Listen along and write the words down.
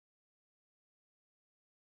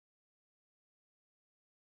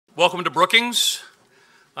Welcome to Brookings.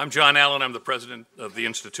 I'm John Allen. I'm the president of the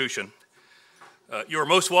institution. You are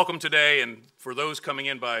most welcome today, and for those coming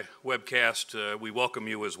in by webcast, we welcome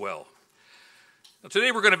you as well. Now,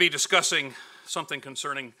 today we're going to be discussing something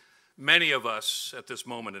concerning many of us at this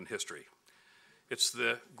moment in history. It's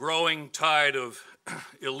the growing tide of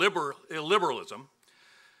illiberalism,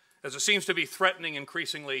 as it seems to be threatening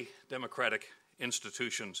increasingly democratic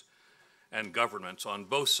institutions and governments on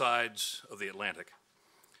both sides of the Atlantic.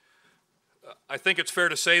 I think it's fair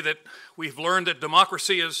to say that we've learned that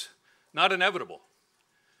democracy is not inevitable,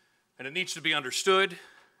 and it needs to be understood,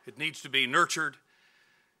 it needs to be nurtured,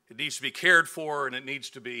 it needs to be cared for, and it needs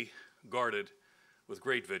to be guarded with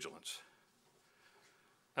great vigilance.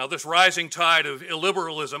 Now, this rising tide of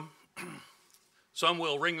illiberalism, some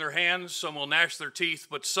will wring their hands, some will gnash their teeth,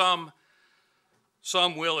 but some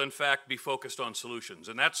will, in fact, be focused on solutions,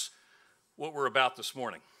 and that's what we're about this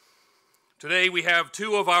morning. Today, we have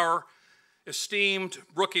two of our esteemed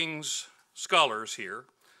Brookings scholars here,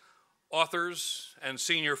 authors and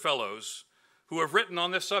senior fellows who have written on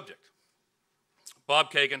this subject,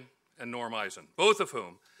 Bob Kagan and Norm Eisen, both of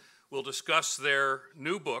whom will discuss their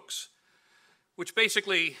new books, which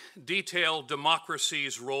basically detail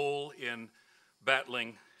democracy's role in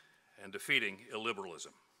battling and defeating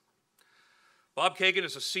illiberalism. Bob Kagan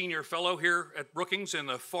is a senior fellow here at Brookings in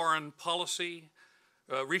the Foreign Policy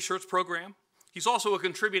Research Program. He's also a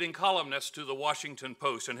contributing columnist to the Washington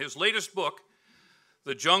Post, and his latest book,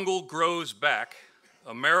 The Jungle Grows Back,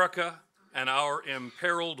 America and Our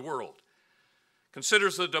Imperiled World,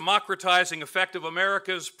 considers the democratizing effect of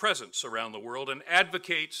America's presence around the world and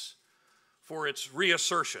advocates for its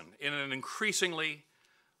reassertion in an increasingly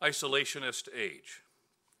isolationist age.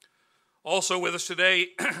 Also with us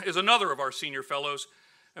today is another of our senior fellows,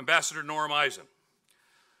 Ambassador Norm Eisen,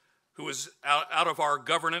 who is out of our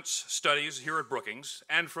governance studies here at Brookings,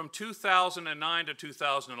 and from 2009 to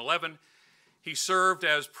 2011, he served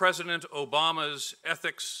as President Obama's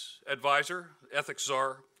ethics advisor, ethics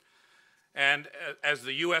czar, and as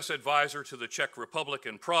the U.S. advisor to the Czech Republic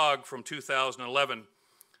in Prague from 2011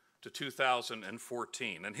 to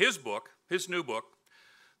 2014. And his new book,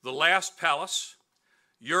 The Last Palace,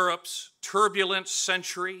 Europe's Turbulent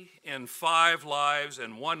Century in 5 Lives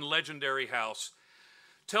and 1 Legendary House,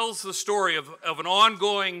 tells the story of an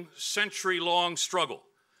ongoing century-long struggle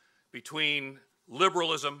between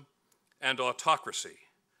liberalism and autocracy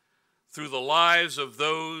through the lives of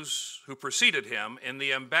those who preceded him in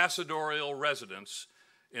the ambassadorial residence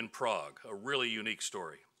in Prague, a really unique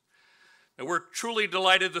story. Now, we're truly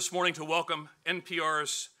delighted this morning to welcome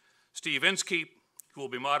NPR's Steve Inskeep, who will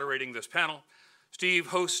be moderating this panel. Steve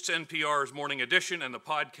hosts NPR's Morning Edition and the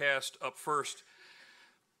podcast Up First.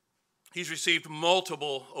 He's received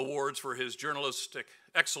multiple awards for his journalistic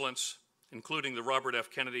excellence, including the Robert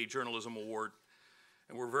F. Kennedy Journalism Award,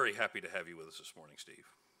 and we're very happy to have you with us this morning, Steve.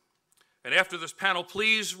 And after this panel,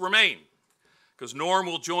 please remain, because Norm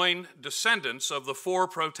will join descendants of the 4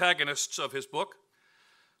 protagonists of his book,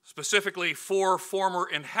 specifically 4 former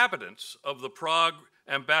inhabitants of the Prague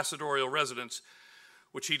ambassadorial residence,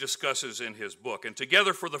 which he discusses in his book. And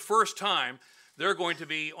together, for the first time, they're going to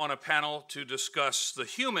be on a panel to discuss the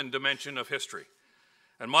human dimension of history.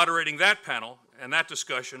 And moderating that panel and that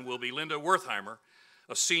discussion will be Linda Wertheimer,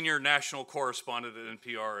 a senior national correspondent at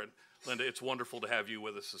NPR. And Linda, it's wonderful to have you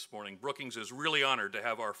with us this morning. Brookings is really honored to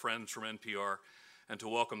have our friends from NPR and to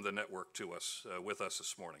welcome the network to us, with us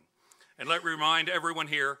this morning. And let me remind everyone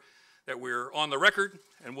here that we're on the record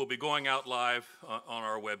and we'll be going out live on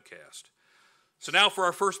our webcast. So now for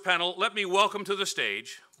our first panel, let me welcome to the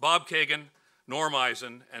stage Bob Kagan, Norm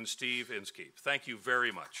Eisen, and Steve Inskeep. Thank you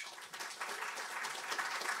very much. Thank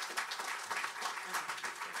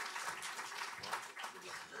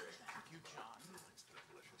you, John.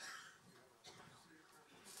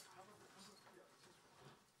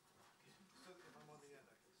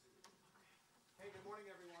 Hey, good morning,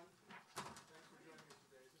 everyone. Thanks for joining us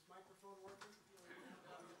today. Is this microphone working?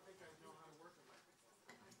 I think I know how to work a microphone.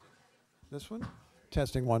 This one?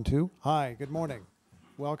 Testing 1, 2. Hi, good morning.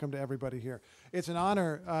 Welcome to everybody here. It's an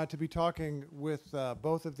honor to be talking with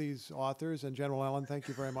both of these authors, and General Allen, thank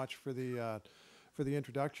you very much for the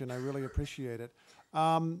introduction. I really appreciate it.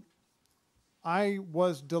 I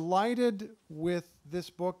was delighted with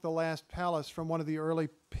this book, The Last Palace, from one of the early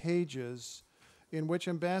pages in which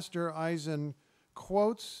Ambassador Eisen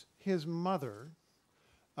quotes his mother.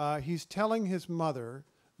 He's telling his mother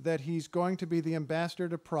that he's going to be the ambassador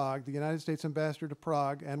to Prague, the United States ambassador to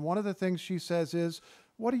Prague, and one of the things she says is,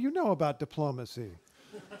 "What do you know about diplomacy?"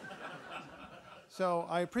 So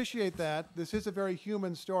I appreciate that. This is a very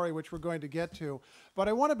human story, which we're going to get to. But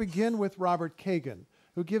I want to begin with Robert Kagan,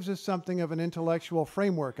 who gives us something of an intellectual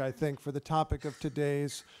framework, I think, for the topic of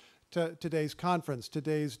today's conference,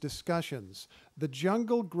 today's discussions. The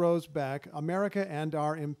Jungle Grows Back, America and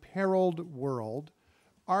Our Imperiled World,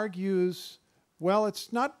 argues, well,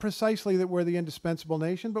 it's not precisely that we're the indispensable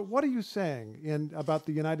nation, but what are you saying about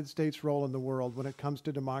the United States' role in the world when it comes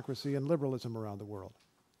to democracy and liberalism around the world?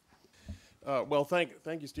 Well, thank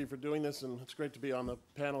you, Steve, for doing this, and it's great to be on the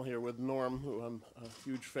panel here with Norm, who I'm a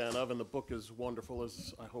huge fan of, and the book is wonderful,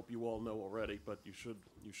 as I hope you all know already, but you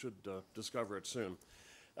should discover it soon.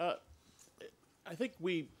 I think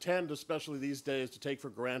we tend, especially these days, to take for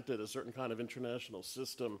granted a certain kind of international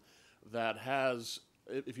system that has,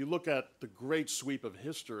 if you look at the great sweep of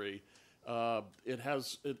history,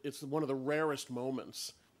 it's one of the rarest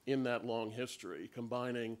moments in that long history,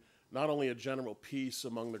 combining not only a general peace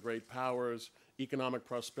among the great powers, economic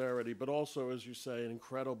prosperity, but also, as you say, an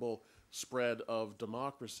incredible spread of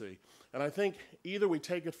democracy. And I think either we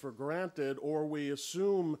take it for granted or we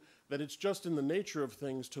assume that it's just in the nature of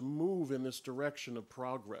things to move in this direction of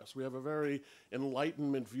progress. We have a very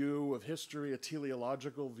Enlightenment view of history, a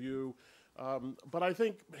teleological view. But I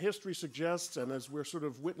think history suggests, and as we're sort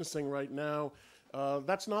of witnessing right now,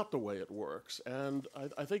 that's not the way it works. And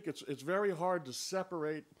I think it's very hard to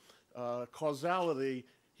separate causality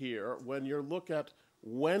here when you look at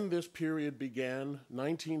when this period began,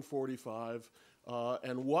 1945,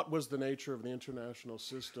 and what was the nature of the international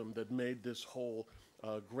system that made this whole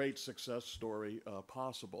great success story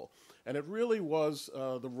possible. And it really was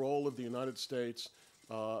the role of the United States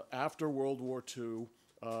after World War II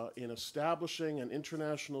in establishing an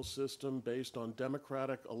international system based on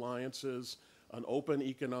democratic alliances, an open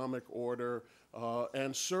economic order,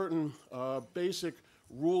 and certain basic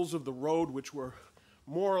rules of the road which were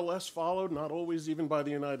more or less followed, not always even by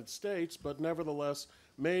the United States, but nevertheless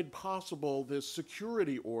made possible this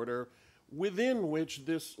security order within which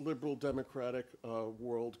this liberal democratic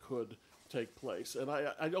world could take place. And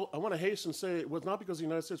I want to hasten to say it was not because the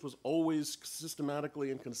United States was always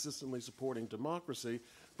systematically and consistently supporting democracy,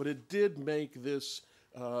 but it did make this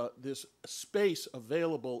space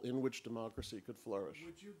available in which democracy could flourish.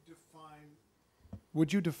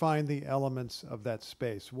 Would you define the elements of that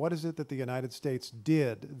space? What is it that the United States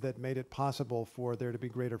did that made it possible for there to be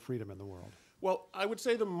greater freedom in the world? Well, I would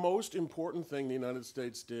say the most important thing the United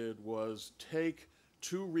States did was take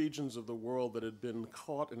two regions of the world that had been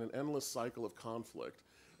caught in an endless cycle of conflict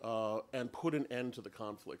and put an end to the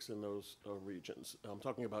conflicts in those regions. I'm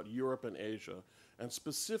talking about Europe and Asia, and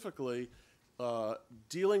specifically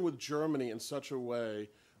dealing with Germany in such a way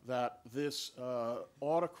that this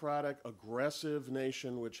autocratic, aggressive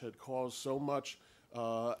nation, which had caused so much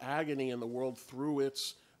agony in the world through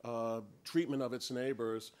its treatment of its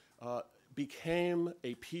neighbors, became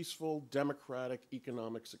a peaceful, democratic,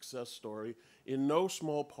 economic success story, in no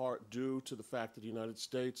small part due to the fact that the United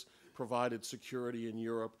States provided security in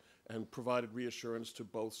Europe and provided reassurance to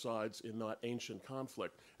both sides in that ancient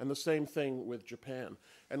conflict. And the same thing with Japan.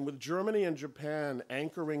 And with Germany and Japan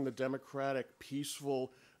anchoring the democratic,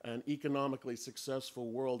 peaceful, and economically successful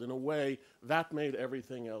world in a way that made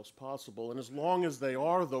everything else possible. And as long as they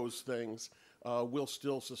are those things, we'll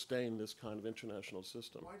still sustain this kind of international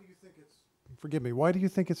system. Why do you think why do you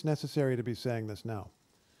think it's necessary to be saying this now?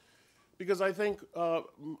 Because I think,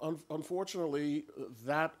 unfortunately,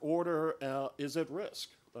 that order is at risk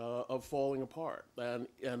of falling apart.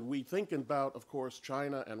 And we think about, of course,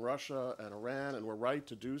 China and Russia and Iran, and we're right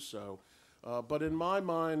to do so. But in my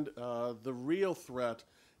mind, the real threat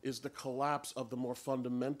is the collapse of the more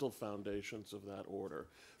fundamental foundations of that order.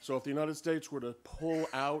 So if the United States were to pull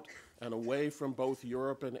out and away from both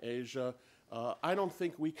Europe and Asia, I don't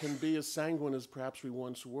think we can be as sanguine as perhaps we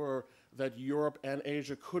once were that Europe and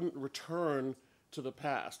Asia couldn't return to the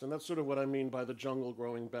past. And that's sort of what I mean by the jungle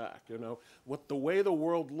growing back. You know, the way the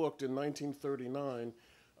world looked in 1939,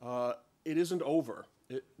 it isn't over.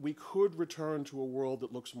 We could return to a world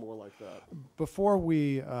that looks more like that. Before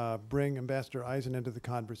we bring Ambassador Eisen into the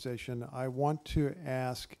conversation, I want to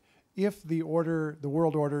ask if the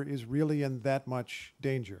world order is really in that much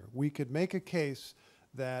danger. We could make a case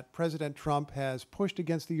that President Trump has pushed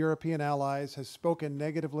against the European allies, has spoken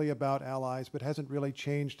negatively about allies, but hasn't really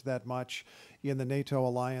changed that much in the NATO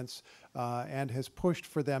alliance, and has pushed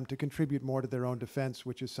for them to contribute more to their own defense,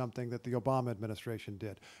 which is something that the Obama administration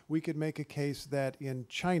did. We could make a case that in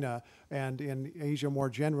China and in Asia more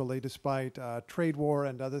generally, despite trade war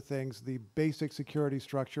and other things, the basic security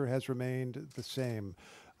structure has remained the same.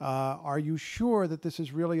 Are you sure that this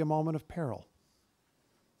is really a moment of peril?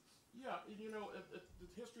 Yeah, you know,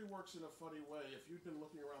 history works in a funny way. If you'd been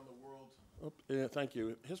looking around the world Thank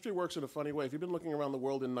you. History works in a funny way. If you've been looking around the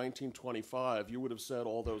world in 1925, you would have said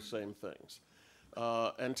all those same things.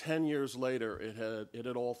 And 10 years later, it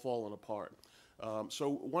had all fallen apart. So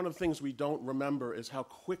one of the things we don't remember is how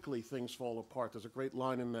quickly things fall apart. There's a great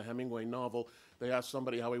line in the Hemingway novel. They asked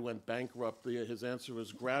somebody how he went bankrupt. His answer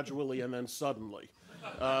was gradually and then suddenly.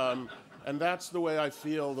 And that's the way I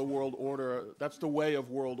feel the world order, that's the way of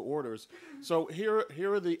world orders. So here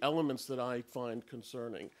are the elements that I find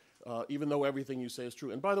concerning, even though everything you say is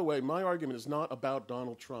true. And by the way, my argument is not about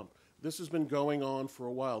Donald Trump. This has been going on for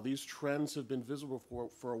a while. These trends have been visible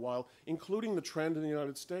for a while, including the trend in the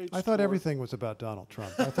United States. I thought everything was about Donald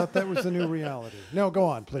Trump. I thought that was the new reality. No, go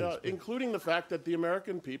on, please. Including the fact that the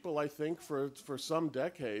American people, I think, for some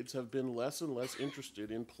decades have been less and less interested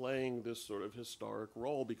in playing this sort of historic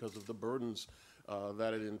role because of the burdens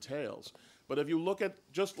that it entails. But if you look at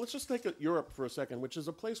let's just take Europe for a second, which is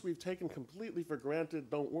a place we've taken completely for granted.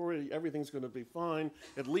 Don't worry, everything's going to be fine.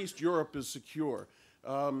 At least Europe is secure.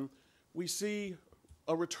 We see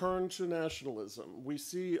a return to nationalism. We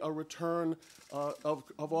see a return of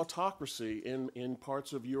autocracy in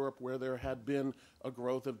parts of Europe where there had been a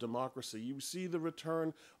growth of democracy. You see the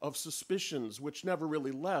return of suspicions, which never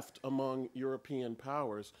really left among European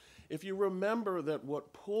powers. If you remember that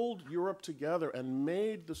what pulled Europe together and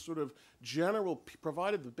made the sort of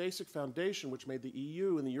provided the basic foundation which made the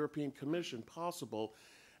EU and the European Commission possible,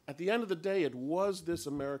 at the end of the day, it was this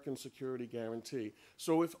American security guarantee.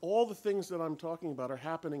 So if all the things that I'm talking about are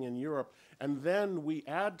happening in Europe, and then we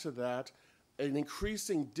add to that an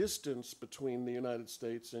increasing distance between the United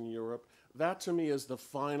States and Europe, that to me is the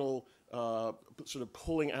final sort of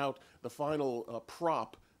pulling out, the final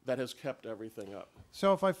prop that has kept everything up.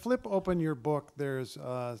 So if I flip open your book, there's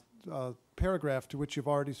a paragraph to which you've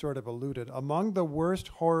already sort of alluded. Among the worst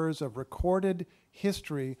horrors of recorded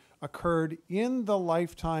history occurred in the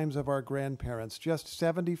lifetimes of our grandparents. Just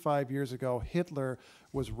 75 years ago, Hitler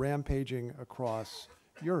was rampaging across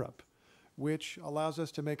Europe, which allows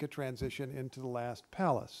us to make a transition into The Last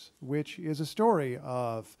Palace, which is a story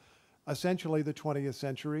of essentially the 20th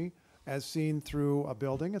century as seen through a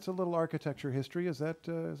building. It's a little architecture history. Is that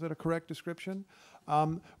a correct description?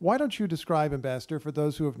 Why don't you describe, Ambassador, for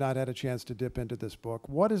those who have not had a chance to dip into this book,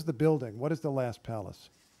 what is the building? What is The Last Palace?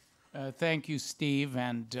 Thank you, Steve.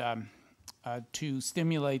 And to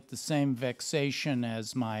stimulate the same vexation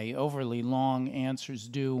as my overly long answers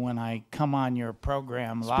do when I come on your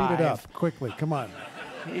program live. Speed it up, quickly, come on.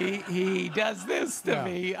 He does this to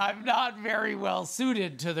me. I'm not very well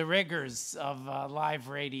suited to the rigors of live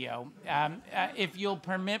radio. If you'll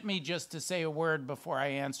permit me just to say a word before I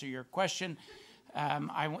answer your question.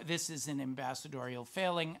 This is an ambassadorial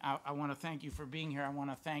failing. I want to thank you for being here. I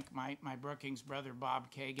want to thank my Brookings brother,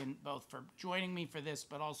 Bob Kagan, both for joining me for this,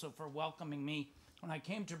 but also for welcoming me when I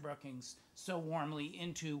came to Brookings so warmly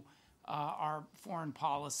into our foreign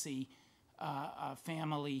policy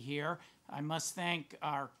family here. I must thank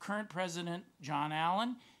our current president, John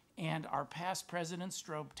Allen, and our past president,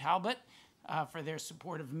 Strobe Talbot, for their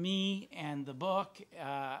support of me and the book,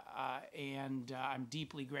 and I'm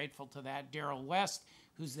deeply grateful to that. Darrell West,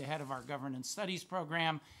 who's the head of our governance studies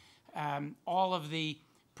program, all of the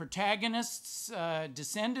protagonists,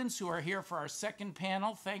 descendants who are here for our second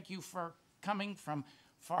panel, thank you for coming from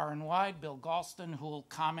far and wide. Bill Galston, who will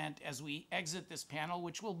comment as we exit this panel,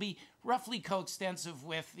 which will be roughly coextensive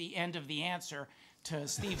with the end of the answer to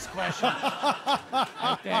Steve's question,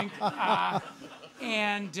 I think.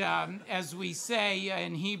 And as we say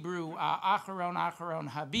in Hebrew, Acharon, Acharon,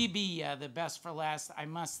 Habibi, the best for last, I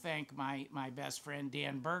must thank my best friend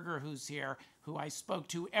Dan Berger, who's here, who I spoke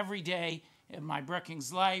to every day in my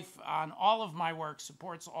Brookings life on all of my work,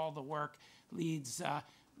 supports all the work, leads the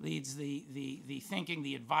thinking,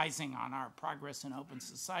 the advising on our Progress in Open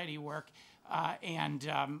Society work, and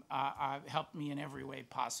helped me in every way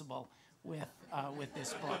possible with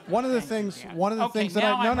this book. One of the things that I was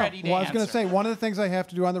going to say, one of the things I have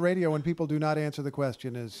to do on the radio when people do not answer the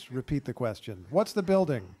question is repeat the question. What's the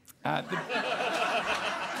building? The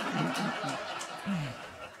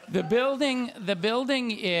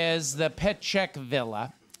building is the Petchek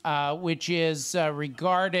Villa, which is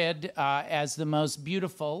regarded as the most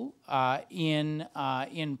beautiful in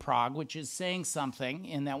Prague, which is saying something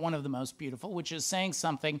in that one of the most beautiful, which is saying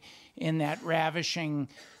something in that ravishing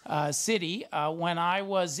city. When I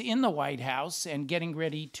was in the White House and getting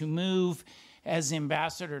ready to move as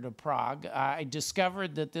ambassador to Prague, I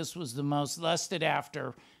discovered that this was the most lusted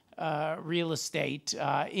after real estate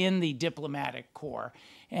in the diplomatic corps.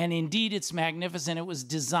 And indeed, it's magnificent. It was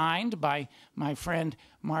designed by my friend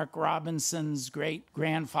Mark Robinson's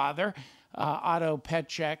great-grandfather, Otto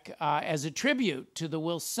Petschek as a tribute to the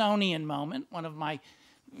Wilsonian moment. One of my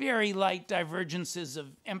very light divergences of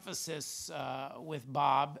emphasis with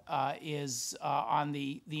Bob is on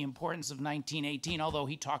the importance of 1918, although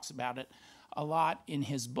he talks about it a lot in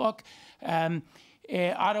his book.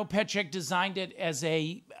 Otto Petschek designed it as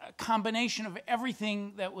a combination of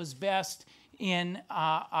everything that was best in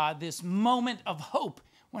this moment of hope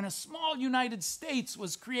when a small United States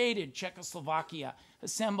was created, Czechoslovakia,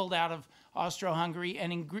 assembled out of Austro-Hungary,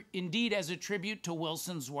 and indeed as a tribute to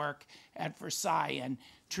Wilson's work at Versailles. And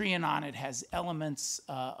Trianon, it has elements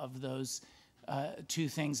of those two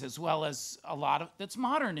things, as well as a lot of that's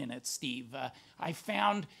modern in it, Steve. I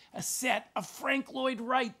found a set of Frank Lloyd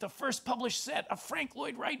Wright, the first published set of Frank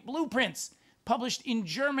Lloyd Wright blueprints, published in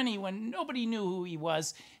Germany when nobody knew who he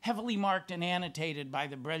was, heavily marked and annotated by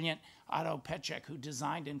the brilliant Otto Petschek, who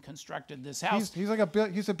designed and constructed this house.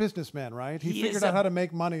 He's a businessman, right? He figured out how to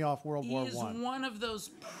make money off World War I. He is one of those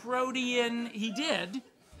protean.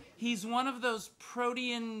 He's one of those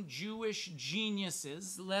protean Jewish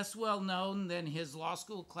geniuses, less well known than his law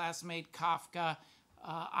school classmate Kafka,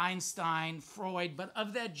 Einstein, Freud, but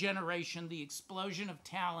of that generation, the explosion of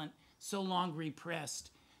talent so long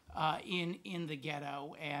repressed in the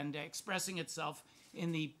ghetto and expressing itself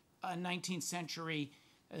in the 19th century,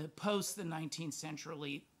 post the 19th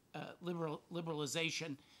century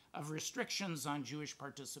liberalization of restrictions on Jewish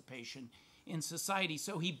participation in society.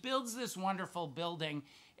 So he builds this wonderful building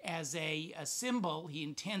as a symbol. He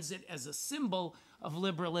intends it as a symbol of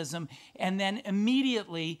liberalism, and then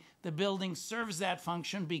immediately the building serves that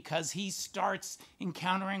function because he starts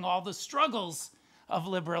encountering all the struggles of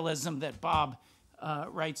liberalism that Bob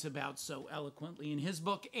writes about so eloquently in his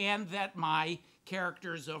book, and that my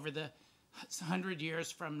characters over the 100 years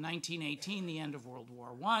from 1918, the end of World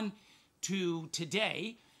War I, to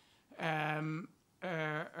today, that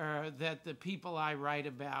the people I write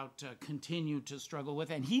about continue to struggle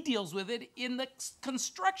with, and he deals with it in the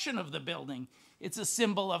construction of the building. It's a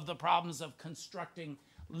symbol of the problems of constructing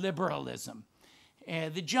liberalism.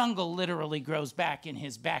 The jungle literally grows back in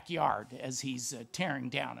his backyard as he's tearing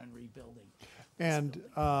down and rebuilding. And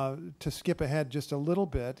to skip ahead just a little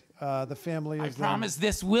bit, the family is... I promise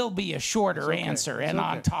this will be a shorter answer and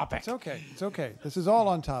on topic. It's okay. It's okay. This is all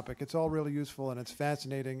on topic. It's all really useful, and it's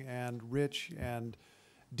fascinating and rich and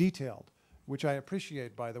detailed, which I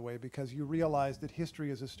appreciate, by the way, because you realize that history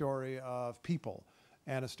is a story of people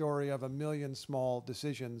and a story of a million small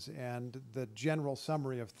decisions, and the general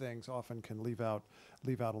summary of things often can leave out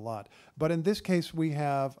a lot. But in this case, we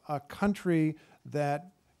have a country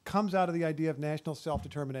that comes out of the idea of national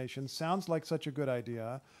self-determination, sounds like such a good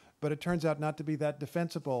idea, but it turns out not to be that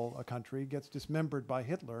defensible a country, gets dismembered by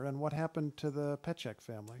Hitler. And what happened to the Petschek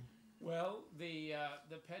family? Well, the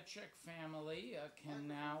Petschek family can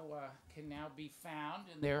now be found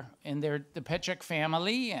in the Petschek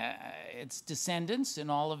family. Its descendants in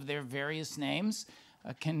all of their various names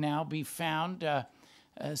can now be found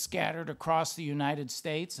scattered across the United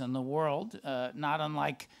States and the world, not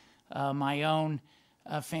unlike my own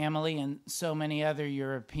family and so many other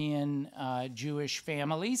European Jewish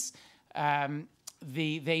families.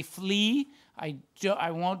 They flee. I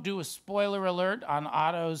won't do a spoiler alert on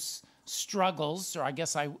Otto's struggles, or I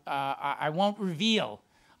guess I won't reveal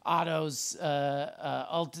Otto's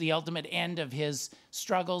the ultimate end of his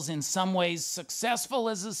struggles, in some ways successful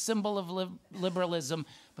as a symbol of liberalism,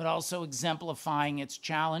 but also exemplifying its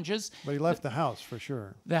challenges. But he left the house for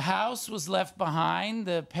sure. The house was left behind.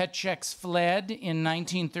 The Petscheks fled in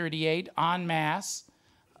 1938 en masse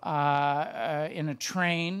in a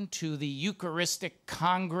train to the Eucharistic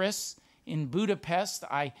Congress in Budapest.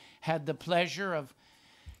 I had the pleasure of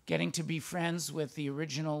getting to be friends with the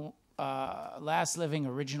original last living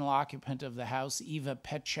original occupant of the house, Eva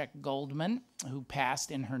Petschek Goldman, who passed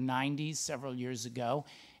in her 90s several years ago.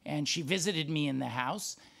 And she visited me in the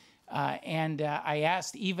house. And I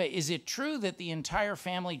asked Eva, is it true that the entire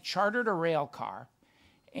family chartered a rail car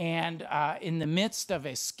and in the midst of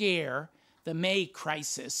a scare, the May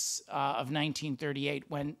crisis of 1938,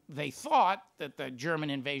 when they thought that the German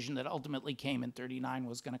invasion that ultimately came in 1939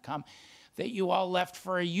 was going to come, that you all left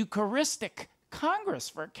for a Eucharistic Congress,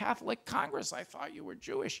 for a Catholic Congress? I thought you were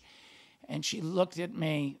Jewish. And she looked at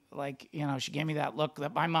me like, she gave me that look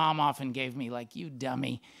that my mom often gave me, like, you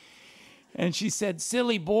dummy. And she said,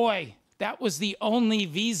 silly boy, that was the only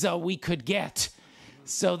visa we could get.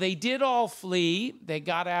 So they did all flee. They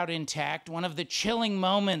got out intact. One of the chilling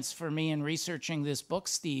moments for me in researching this book,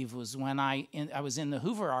 Steve, was when I was in the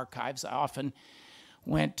Hoover archives. I often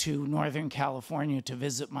went to Northern California to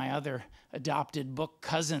visit my other adopted book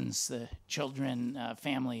cousins, the children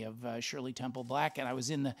family of Shirley Temple Black, and I was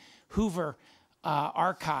in the Hoover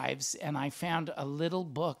archives, and I found a little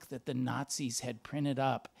book that the Nazis had printed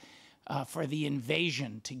up for the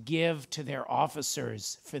invasion, to give to their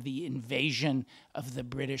officers for the invasion of the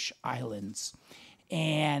British islands.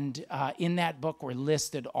 And in that book were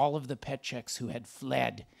listed all of the Petcheks who had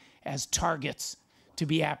fled as targets to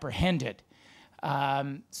be apprehended.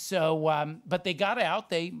 But they got out.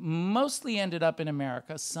 They mostly ended up in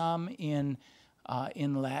America, some in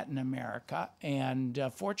Latin America.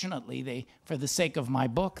 And fortunately, for the sake of my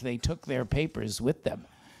book, they took their papers with them.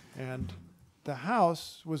 And the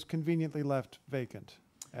house was conveniently left vacant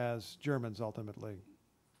as Germans ultimately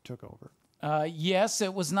took over. Yes,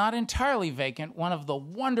 it was not entirely vacant. One of the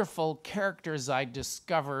wonderful characters I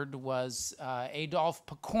discovered was Adolf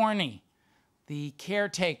Pokorny, the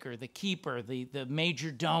caretaker, the keeper, the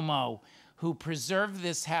major domo, who preserved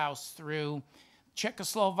this house through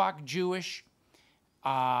Czechoslovak Jewish,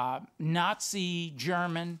 Nazi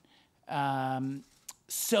German,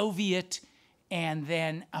 Soviet, and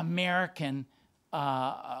then American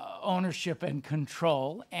ownership and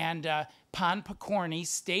control. And Pan Pokorny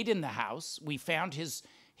stayed in the house. We found his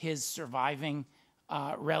surviving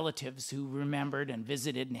relatives who remembered and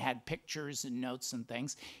visited and had pictures and notes and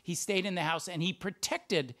things. He stayed in the house, and he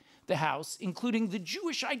protected the house, including the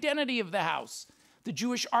Jewish identity of the house. The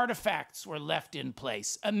Jewish artifacts were left in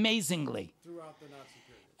place, amazingly. Throughout the Nazi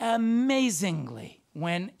period. Amazingly.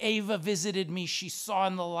 When Ava visited me, she saw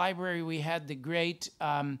in the library we had the great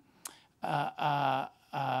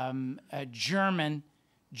German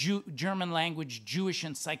language Jewish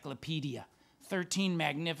encyclopedia. 13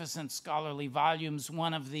 magnificent scholarly volumes,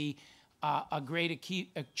 one of the great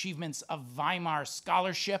achievements of Weimar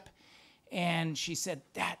scholarship. And she said,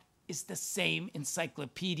 that is the same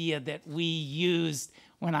encyclopedia that we used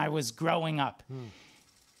when I was growing up.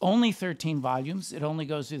 Only 13 volumes. It only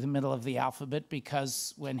goes through the middle of the alphabet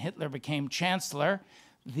because when Hitler became chancellor,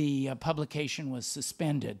 the publication was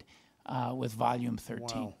suspended with volume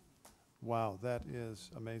 13. Wow. Wow, that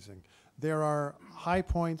is amazing. There are high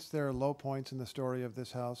points, there are low points in the story of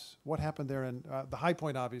this house. What happened there? And the high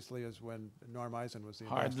point, obviously, is when Norm Eisen was the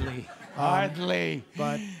ambassador. Hardly.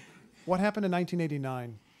 But what happened in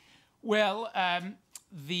 1989? Well,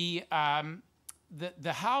 the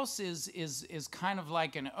house is kind of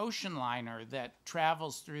like an ocean liner that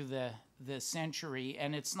travels through the century,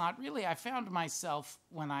 and it's not really. I found myself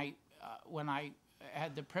when I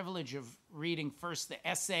had the privilege of reading first the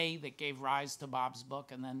essay that gave rise to Bob's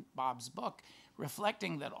book and then Bob's book,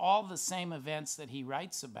 reflecting that all the same events that he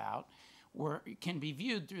writes about can be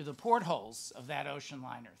viewed through the portholes of that ocean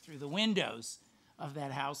liner, through the windows of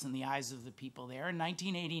that house and the eyes of the people there. In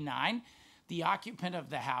 1989, the occupant of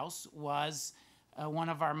the house was one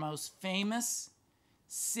of our most famous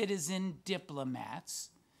citizen diplomats,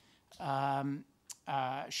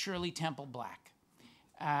 Shirley Temple Black.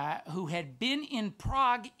 Who had been in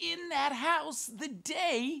Prague in that house the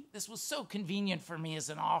day. This was so convenient for me as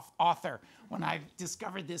an author when I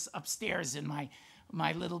discovered this upstairs in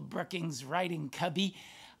my little Brookings writing cubby.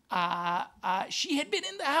 She had been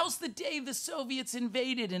in the house the day the Soviets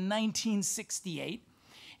invaded in 1968,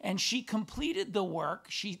 and she completed the work.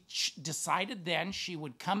 She decided then she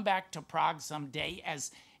would come back to Prague someday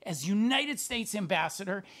as United States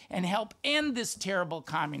ambassador and help end this terrible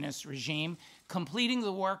communist regime, completing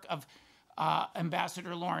the work of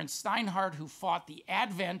Ambassador Lawrence Steinhardt, who fought the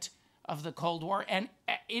advent of the Cold War. And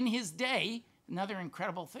in his day, another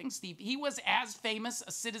incredible thing, Steve, he was as famous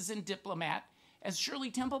a citizen diplomat as Shirley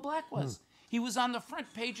Temple Black was. He was on the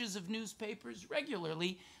front pages of newspapers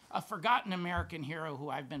regularly, a forgotten American hero who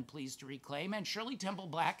I've been pleased to reclaim. And Shirley Temple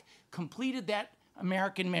Black completed that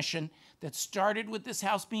American mission that started with this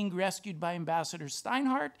house being rescued by Ambassador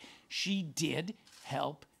Steinhardt. She did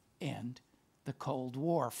help end the Cold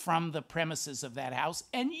War from the premises of that house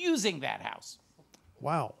and using that house.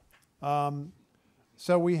 Wow.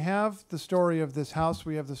 So we have the story of this house.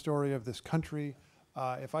 We have the story of this country.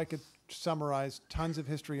 If I could summarize tons of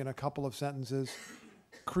history in a couple of sentences.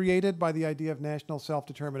 Created by the idea of national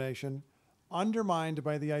self-determination, undermined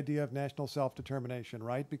by the idea of national self-determination,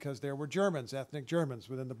 right? Because there were Germans, ethnic Germans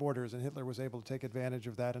within the borders, and Hitler was able to take advantage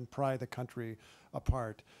of that and pry the country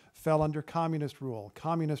apart. Fell under communist rule.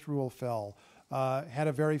 Communist rule fell. Had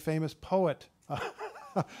a very famous poet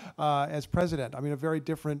as president. I mean, a very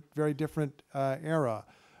different era.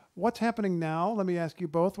 What's happening now? Let me ask you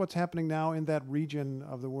both. What's happening now in that region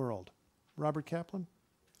of the world? Robert Kaplan?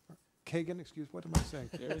 Kagan, excuse, what am I saying?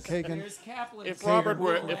 Kagan. There's Kaplan. If Robert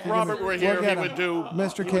were here, We'll get he would him. do.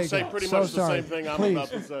 Mr. He would say Kagan, pretty so much the sorry. same thing I'm Please, about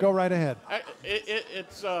to say. go right ahead.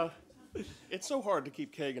 It's so hard to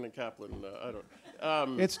keep Kagan and Kaplan. I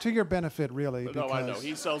don't. It's to your benefit, really. No, I know. because-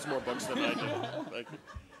 He sells more books than I do. Thank you.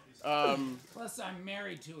 Plus, I'm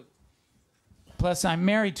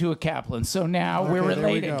married to a Kaplan, so now we're Okay, there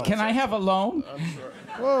we related. go. Can I have a loan? I'm sure.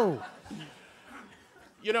 Whoa.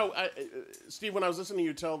 You know, Steve, when I was listening to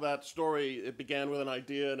you tell that story, it began with an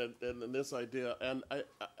idea and this idea, and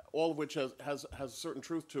all of which has certain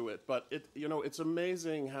truth to it. But it's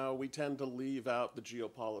amazing how we tend to leave out the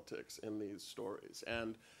geopolitics in these stories.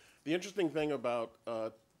 And the interesting thing about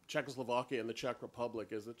Czechoslovakia and the Czech Republic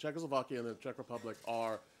is that Czechoslovakia and the Czech Republic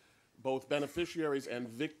are both beneficiaries and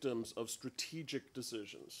victims of strategic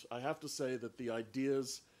decisions. I have to say that the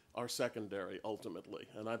ideas are secondary ultimately,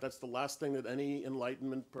 and that's the last thing that any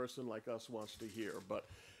Enlightenment person like us wants to hear. But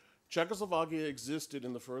Czechoslovakia existed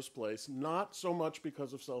in the first place not so much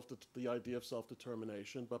because of the idea of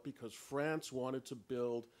self-determination, but because France wanted to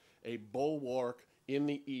build a bulwark in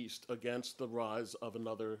the East against the rise of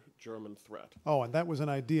another German threat. Oh, and that was an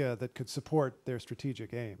idea that could support their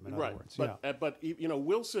strategic aim, in other words. But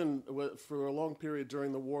Wilson, for a long period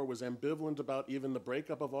during the war, was ambivalent about even the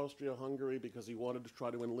breakup of Austria-Hungary because he wanted to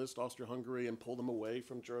try to enlist Austria-Hungary and pull them away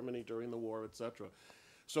from Germany during the war, etc.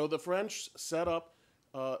 So the French set up,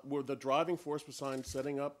 were the driving force behind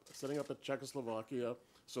setting up a Czechoslovakia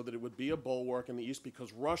so that it would be a bulwark in the East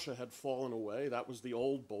because Russia had fallen away. That was the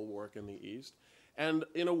old bulwark in the East. And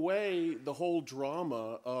in a way, the whole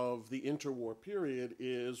drama of the interwar period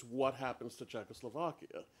is what happens to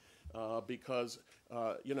Czechoslovakia. Because,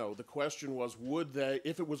 the question was,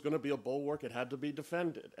 if it was going to be a bulwark, it had to be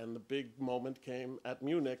defended. And the big moment came at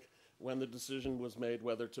Munich when the decision was made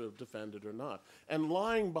whether to defend it or not. And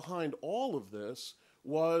lying behind all of this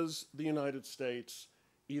was the United States.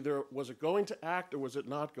 Either was it going to act or was it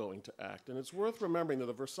not going to act? And it's worth remembering that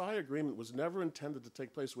the Versailles Agreement was never intended to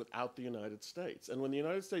take place without the United States. And when the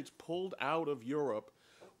United States pulled out of Europe,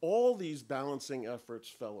 all these balancing efforts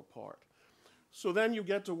fell apart. So then you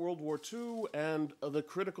get to World War II and the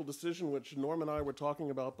critical decision, which Norm and I were talking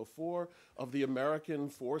about before, of the American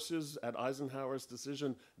forces at Eisenhower's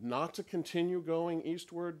decision not to continue going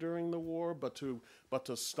eastward during the war, but to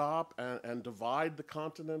stop and divide the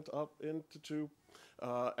continent up into two.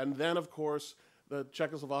 And then, of course, the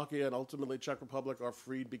Czechoslovakia and ultimately Czech Republic are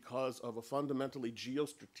freed because of a fundamentally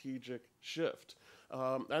geostrategic shift.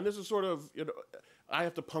 And this is sort of, I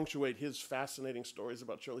have to punctuate his fascinating stories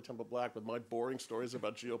about Shirley Temple Black with my boring stories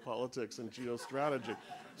about geopolitics and geostrategy.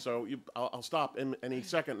 So I'll stop in any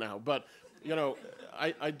second now. But,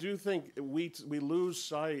 I do think we lose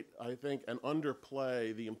sight, I think, and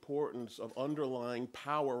underplay the importance of underlying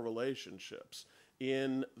power relationships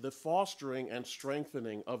in the fostering and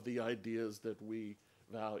strengthening of the ideas that we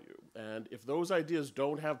value. And if those ideas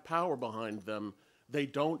don't have power behind them, they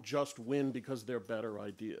don't just win because they're better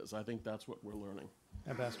ideas. I think that's what we're learning.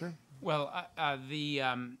 Ambassador? Well,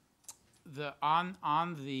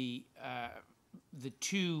 the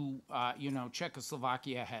two,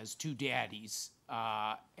 Czechoslovakia has two daddies,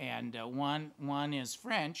 and one is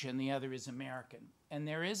French and the other is American. And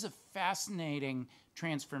there is a fascinating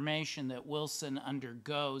transformation that Wilson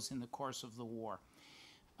undergoes in the course of the war,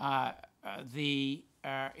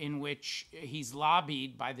 in which he's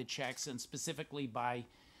lobbied by the Czechs and specifically by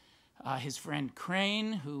his friend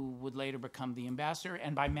Crane, who would later become the ambassador,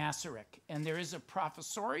 and by Masaryk. And there is a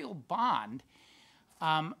professorial bond.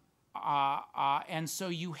 And so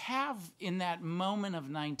you have, in that moment of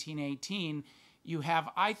 1918, you have,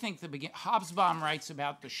 I think, Hobsbawm writes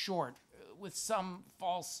about the short, with some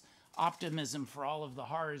false optimism for all of the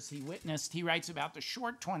horrors he witnessed. He writes about the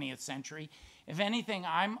short 20th century. If anything,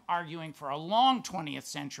 I'm arguing for a long 20th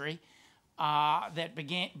century that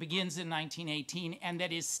begins in 1918 and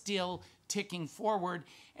that is still ticking forward.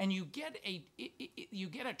 And you get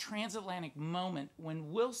a transatlantic moment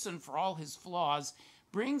when Wilson, for all his flaws,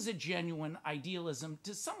 brings a genuine idealism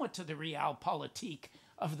somewhat to the realpolitik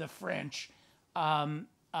of the French.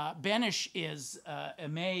 Benish is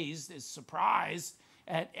amazed, is surprised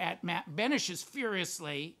Benish is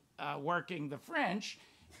furiously working the French,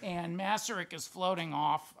 and Masaryk is floating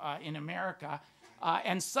off in America.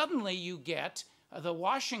 And suddenly you get the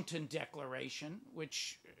Washington Declaration,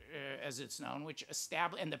 which, as it's known, which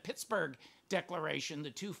established, and the Pittsburgh Declaration, the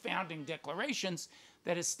two founding declarations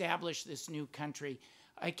that established this new country.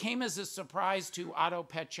 It came as a surprise to Otto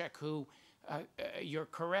Petschek, who, you're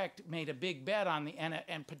correct, made a big bet on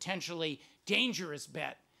and potentially dangerous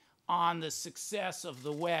bet on the success of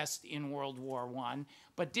the West in World War I,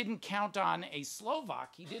 but didn't count on a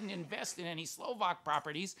Slovak. He didn't invest in any Slovak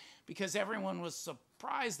properties because everyone was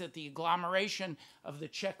surprised at the agglomeration of the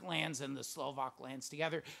Czech lands and the Slovak lands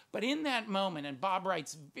together. But in that moment, and Bob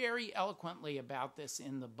writes very eloquently about this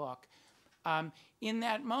in the book, in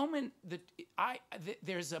that moment,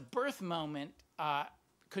 there's a birth moment.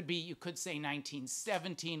 Could be, you could say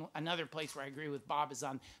 1917. Another place where I agree with Bob is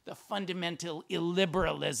on the fundamental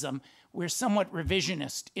illiberalism. We're somewhat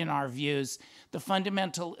revisionist in our views. The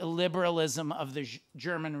fundamental illiberalism of the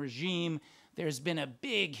German regime. There's been a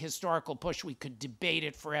big historical push. We could debate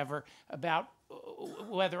it forever about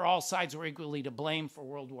whether all sides were equally to blame for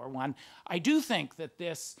World War I. I do think that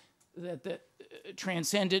the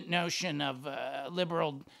transcendent notion of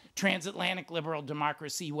transatlantic liberal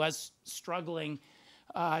democracy was struggling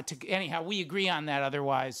anyhow, we agree on that.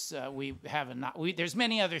 Otherwise, we have not. There's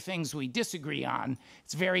many other things we disagree on.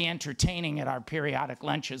 It's very entertaining at our periodic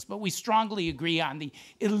lunches, but we strongly agree on the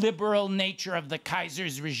illiberal nature of the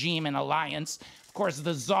Kaiser's regime and alliance. Of course,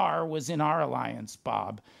 the Tsar was in our alliance,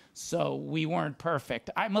 Bob, so we weren't perfect.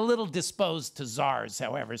 I'm a little disposed to czars,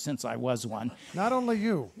 however, since I was one. Not only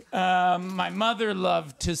you. My mother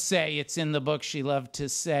loved to say, it's in the book, she loved to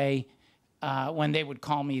say, when they would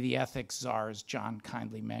call me the ethics czar, as John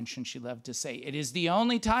kindly mentioned, she loved to say, "It is the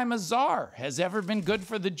only time a czar has ever been good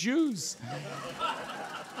for the Jews."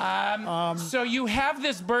 So you have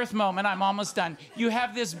this birth moment. I'm almost done. You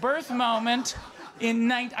have this birth moment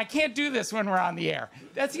I can't do this when we're on the air.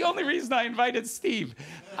 That's the only reason I invited Steve.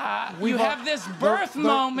 You have this birth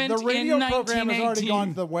moment the radio in 1918. program has already gone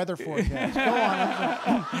to the weather forecast. Go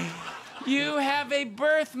on. You have a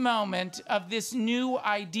birth moment of this new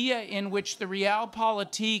idea in which the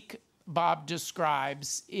realpolitik Bob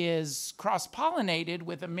describes is cross-pollinated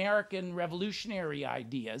with American revolutionary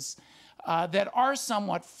ideas that are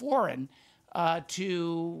somewhat foreign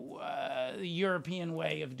to the European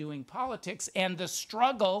way of doing politics. And the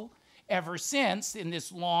struggle ever since, in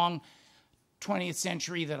this long 20th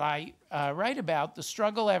century that I write about, the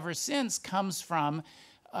struggle ever since comes from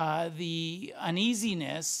the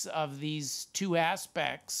uneasiness of these two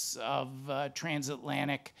aspects of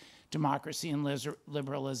transatlantic democracy and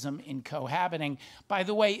liberalism in cohabiting. By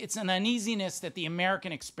the way, it's an uneasiness that the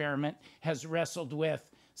American experiment has wrestled with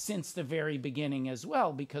since the very beginning as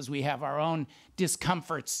well, because we have our own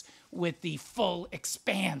discomforts with the full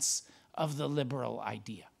expanse of the liberal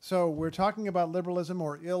idea. So we're talking about liberalism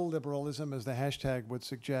or illiberalism, as the hashtag would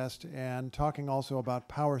suggest, and talking also about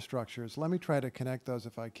power structures. Let me try to connect those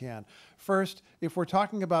if I can. First, if we're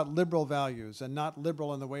talking about liberal values, and not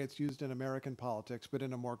liberal in the way it's used in American politics, but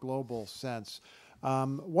in a more global sense,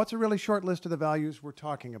 what's a really short list of the values we're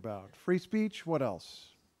talking about? Free speech, what else?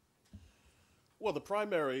 Well, the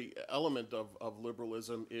primary element of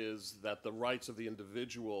liberalism is that the rights of the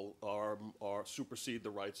individual supersede the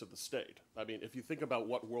rights of the state. I mean, if you think about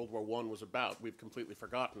what World War I was about, we've completely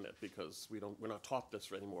forgotten it because we're not taught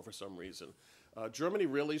this anymore for some reason. Germany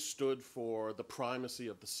really stood for the primacy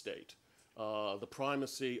of the state, the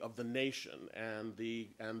primacy of the nation, and the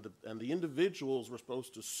individuals were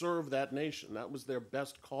supposed to serve that nation. That was their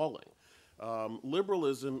best calling.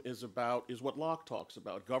 Liberalism is what Locke talks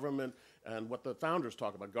about. Government, and what the founders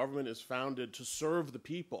talk about. Government is founded to serve the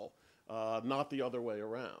people, not the other way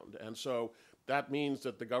around. And so that means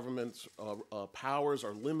that the government's powers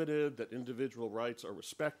are limited, that individual rights are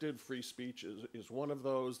respected. Free speech is one of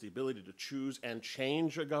those. The ability to choose and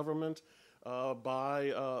change a government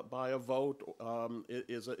by a vote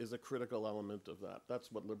is a critical element of that.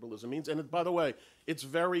 That's what liberalism means. And by the way, it's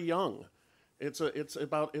very young. It's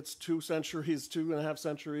 2.5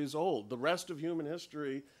 centuries old. The rest of human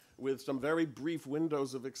history, with some very brief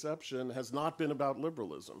windows of exception, has not been about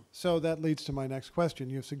liberalism. So that leads to my next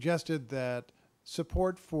question. You've suggested that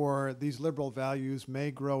support for these liberal values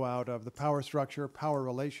may grow out of the power structure, power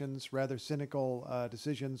relations, rather cynical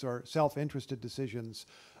decisions or self-interested decisions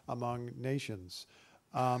among nations.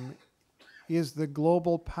 Is the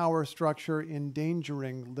global power structure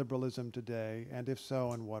endangering liberalism today? And if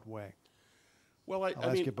so, in what way? Well, I'll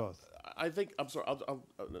ask you both. I think, I'm sorry,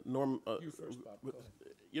 Norm. You first, Bob. Go ahead.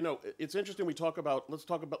 You know, it's interesting. Let's go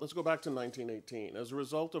back to 1918. As a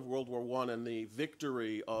result of World War I and the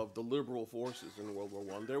victory of the liberal forces in World War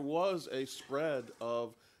I, there was a spread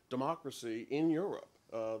of democracy in Europe.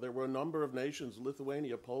 There were a number of nations,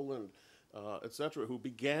 Lithuania, Poland, etc., who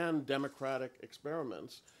began democratic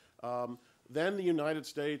experiments. Then the United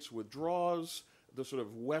States withdraws. The sort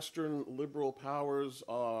of Western liberal powers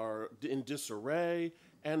are in disarray.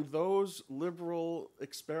 and those liberal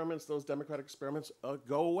experiments, those democratic experiments,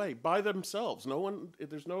 go away by themselves.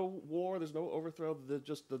 There's no war, there's no overthrow.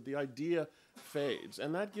 The idea fades,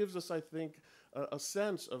 and that gives us, I think, a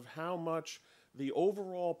sense of how much the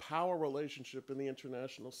overall power relationship in the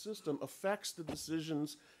international system affects the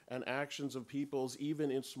decisions and actions of peoples, even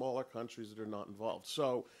in smaller countries that are not involved.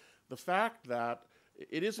 So, the fact that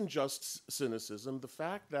it isn't just cynicism, the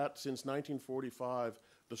fact that since 1945,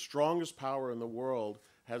 the strongest power in the world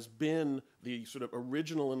has been the sort of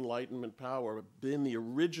original Enlightenment power, been the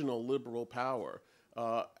original liberal power,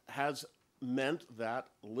 has meant that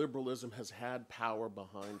liberalism has had power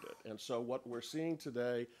behind it. And so what we're seeing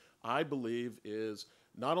today, I believe, is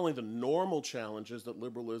not only the normal challenges that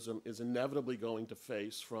liberalism is inevitably going to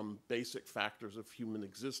face from basic factors of human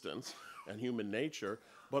existence and human nature,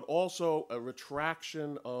 but also a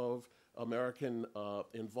retraction of American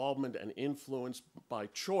involvement and influence by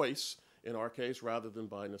choice, in our case, rather than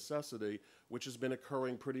by necessity, which has been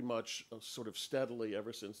occurring pretty much sort of steadily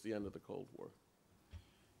ever since the end of the Cold War.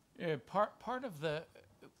 Part of the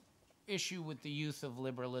issue with the youth of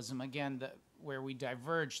liberalism, again, where we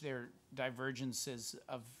diverge, there are divergences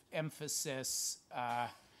of emphasis.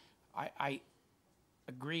 I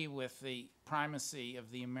agree with the primacy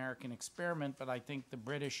of the American experiment, but I think the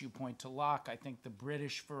British, you point to Locke, I think the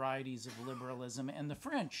British varieties of liberalism and the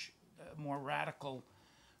French, more radical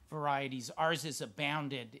varieties, ours is a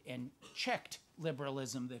bounded and checked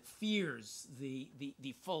liberalism that fears the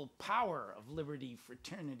full power of liberty,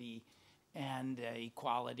 fraternity, and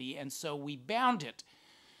equality, and so we bound it.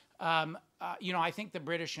 I think the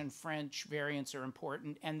British and French variants are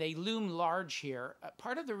important, and they loom large here.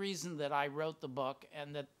 Part of the reason that I wrote the book,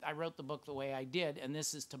 and that I wrote the book the way I did, and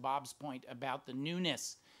this is to Bob's point about the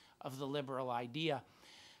newness of the liberal idea,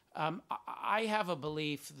 I have a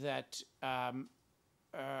belief that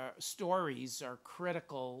stories are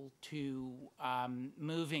critical to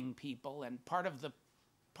moving people, and part of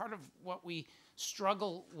what we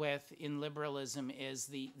struggle with in liberalism is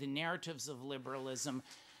the narratives of liberalism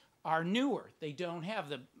are newer. They don't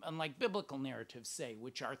have unlike biblical narratives, say,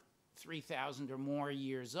 which are 3,000 or more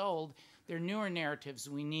years old. They're newer narratives.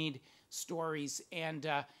 We need stories, and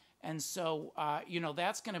so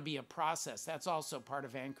that's going to be a process. That's also part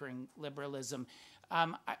of anchoring liberalism.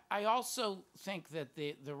 I also think that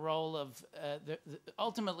the role of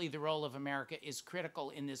ultimately the role of America is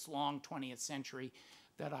critical in this long 20th century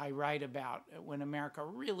that I write about, when America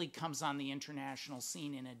really comes on the international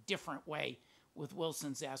scene in a different way with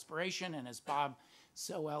Wilson's aspiration, and as Bob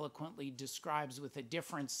so eloquently describes, with a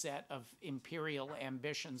different set of imperial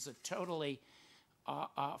ambitions, a totally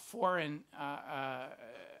foreign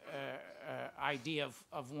idea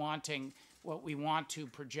of wanting what we want to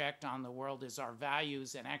project on the world as our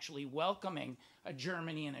values, and actually welcoming a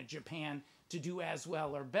Germany and a Japan to do as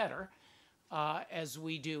well or better as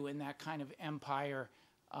we do in that kind of empire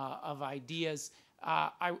of ideas.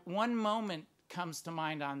 One moment comes to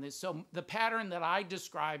mind on this. So the pattern that I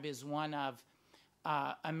describe is one of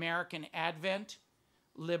American advent,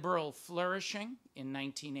 liberal flourishing in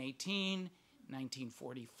 1918,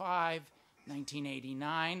 1945,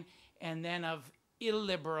 1989, and then of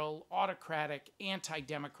illiberal, autocratic,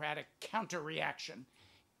 anti-democratic counter-reaction,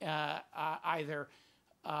 either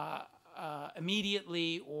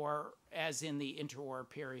immediately or, as in the interwar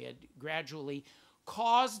period, gradually,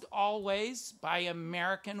 caused always by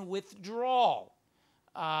American withdrawal,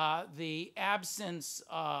 the absence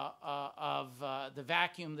of the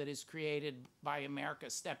vacuum that is created by America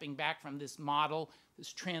stepping back from this model,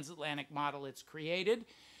 this transatlantic model it's created,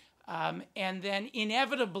 and then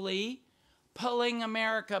inevitably pulling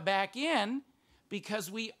America back in,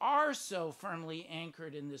 because we are so firmly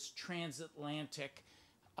anchored in this transatlantic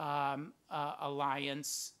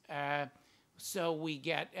alliance. So we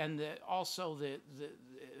get, and also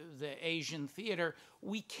the Asian theater,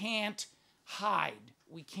 we can't hide,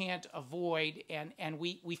 we can't avoid, and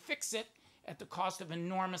we fix it at the cost of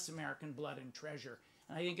enormous American blood and treasure.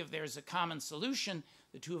 And I think if there's a common solution,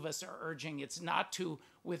 the two of us are urging, it's not to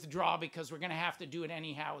withdraw because we're going to have to do it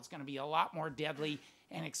anyhow. It's going to be a lot more deadly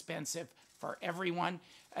and expensive for everyone.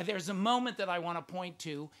 There's a moment that I want to point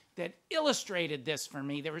to that illustrated this for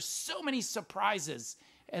me. There were so many surprises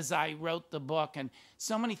as I wrote the book, and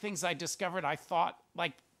so many things I discovered I thought,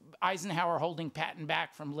 like Eisenhower holding Patton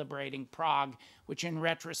back from liberating Prague, which in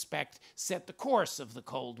retrospect set the course of the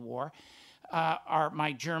Cold War.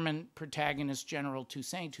 My German protagonist, General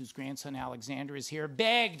Toussaint, whose grandson Alexander is here,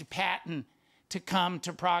 begged Patton to come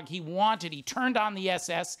to Prague. He turned on the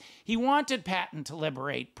SS. He wanted Patton to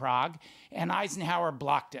liberate Prague, and Eisenhower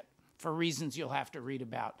blocked it for reasons you'll have to read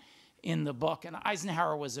about in the book. And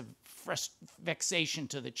Eisenhower was a vexation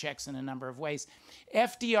to the Czechs in a number of ways.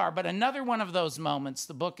 FDR, but another one of those moments,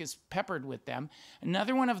 the book is peppered with them,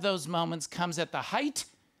 another one of those moments comes at the height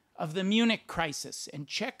of the Munich crisis. And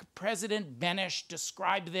Czech President Beneš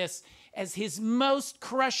described this as his most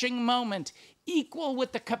crushing moment, equal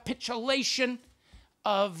with the capitulation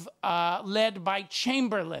of led by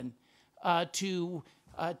Chamberlain to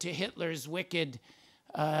Hitler's wicked,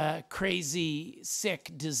 crazy,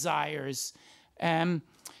 sick desires. And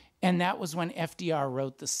that was when FDR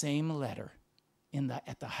wrote the same letter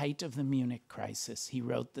at the height of the Munich crisis. He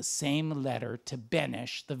wrote the same letter to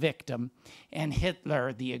Beneš, the victim, and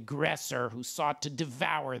Hitler, the aggressor who sought to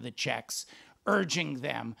devour the Czechs, urging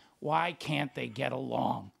them, why can't they get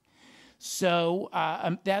along? So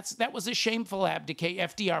that was a shameful abdication.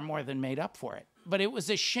 FDR more than made up for it. But it was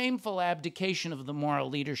a shameful abdication of the moral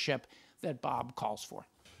leadership that Bob calls for.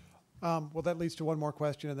 Well, that leads to one more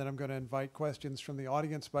question, and then I'm going to invite questions from the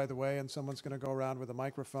audience, by the way, and someone's going to go around with a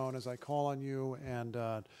microphone as I call on you,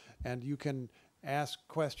 and you can ask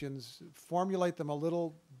questions, formulate them a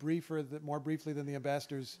little more briefly than the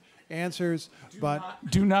ambassador's answers.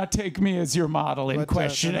 Do not take me as your model in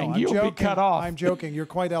questioning. No, You'll be cut off. I'm joking. You're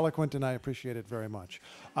quite eloquent, and I appreciate it very much.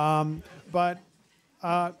 I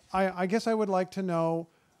guess I would like to know,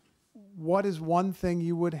 what is one thing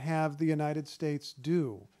you would have the United States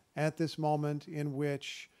do at this moment in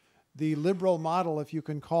which the liberal model, if you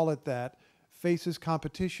can call it that, faces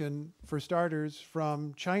competition, for starters,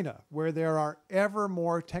 from China, where there are ever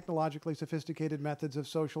more technologically sophisticated methods of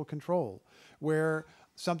social control, where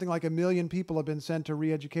something like 1 million people have been sent to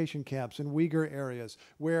re-education camps in Uyghur areas,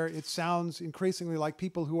 where it sounds increasingly like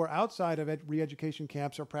people who are outside of re-education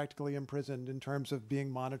camps are practically imprisoned in terms of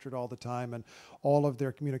being monitored all the time and all of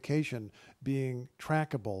their communication being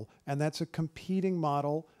trackable. And that's a competing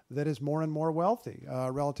model that is more and more wealthy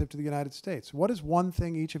relative to the United States. What is one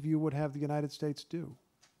thing each of you would have the United States do?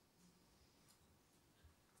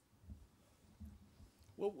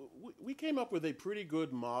 Well, we came up with a pretty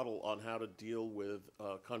good model on how to deal with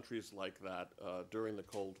countries like that during the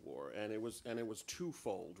Cold War, and it was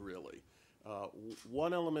twofold, really.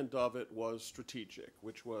 One element of it was strategic,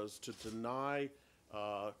 which was to deny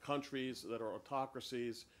countries that are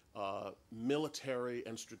autocracies military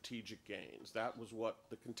and strategic gains. That was what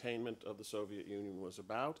the containment of the Soviet Union was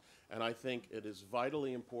about, and I think it is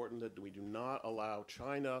vitally important that we do not allow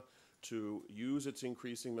China to use its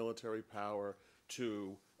increasing military power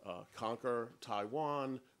to conquer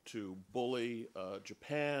Taiwan, to bully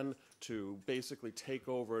Japan, to basically take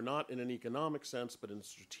over, not in an economic sense, but in a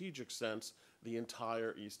strategic sense, the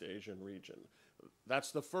entire East Asian region.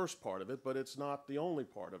 That's the first part of it, but it's not the only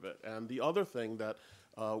part of it. And the other thing that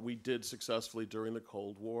we did successfully during the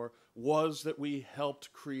Cold War was that we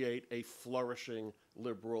helped create a flourishing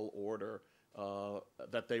liberal order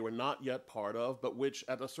that they were not yet part of, but which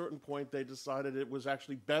at a certain point they decided it was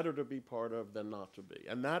actually better to be part of than not to be.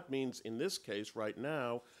 And that means, in this case right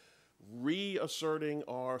now, reasserting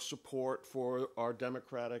our support for our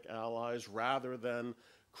democratic allies rather than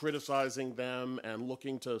criticizing them and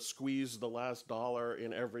looking to squeeze the last dollar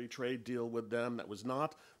in every trade deal with them. That was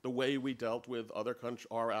not the way we dealt with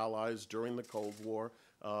our allies during the Cold War,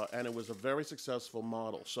 and it was a very successful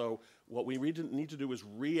model. So what we need to do is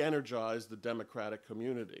re-energize the democratic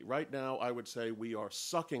community. Right now, I would say we are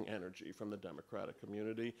sucking energy from the democratic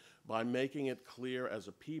community by making it clear as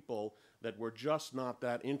a people that we're just not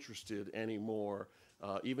that interested anymore.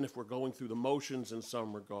 Even if we're going through the motions in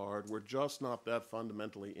some regard, we're just not that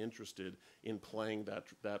fundamentally interested in playing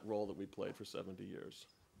that role that we played for 70 years.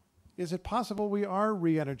 Is it possible we are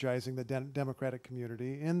re-energizing the democratic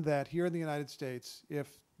community in that here in the United States, if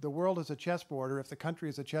the world is a chessboard or if the country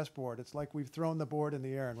is a chessboard, it's like we've thrown the board in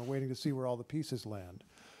the air and we're waiting to see where all the pieces land,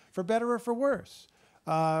 for better or for worse?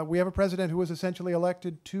 We have a president who was essentially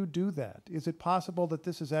elected to do that. Is it possible that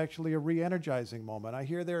this is actually a re-energizing moment? I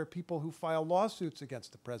hear there are people who file lawsuits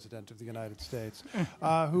against the president of the United States,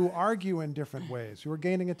 who argue in different ways, who are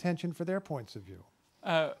gaining attention for their points of view.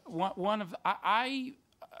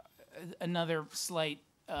 Another slight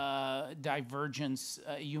divergence.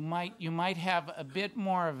 You might have a bit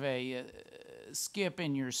more of a skip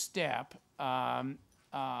in your step.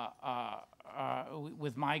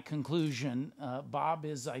 With my conclusion. Bob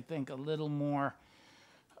is, I think, a little more,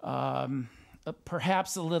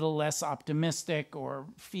 perhaps a little less optimistic, or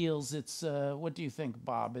feels it's, what do you think,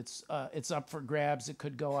 Bob? It's up for grabs. It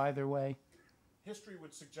could go either way. History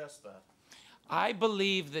would suggest that. I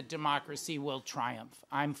believe that democracy will triumph.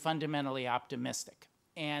 I'm fundamentally optimistic.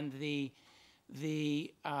 And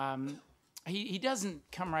he doesn't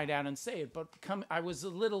come right out and say it, but I was a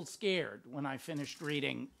little scared when I finished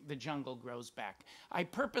reading The Jungle Grows Back. I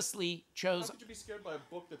purposely chose... How could you be scared by a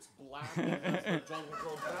book that's black and has The Jungle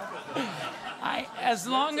Grows Back? As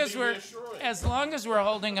long as we're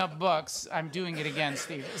holding up books, I'm doing it again,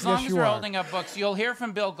 Steve. As long as we're holding up books, you'll hear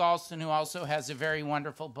from Bill Galston, who also has a very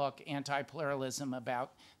wonderful book, Anti-Pluralism,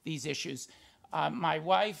 about these issues. My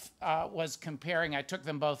wife was comparing, I took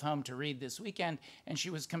them both home to read this weekend, and she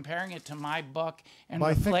was comparing it to my book and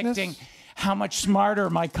By reflecting thickness? how much smarter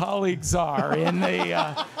my colleagues are in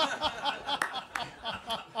the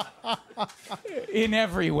in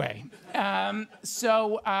every way.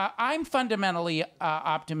 So I'm fundamentally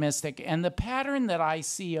optimistic, and the pattern that I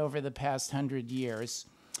see over the past 100 years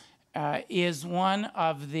is one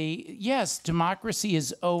of yes, democracy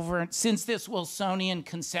is over. Since this Wilsonian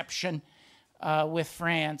conception with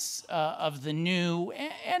France of the new,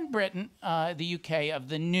 and Britain, the UK, of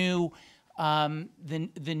the new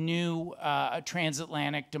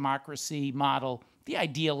transatlantic democracy model, the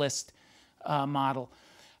idealist model.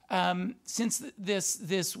 Since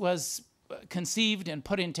this was conceived and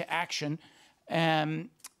put into action,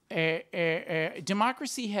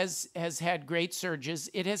 democracy has had great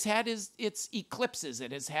surges. It has had its eclipses.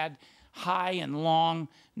 It has had high and long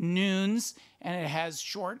noons, and it has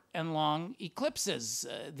short and long eclipses.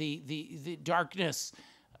 The darkness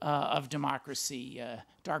of democracy,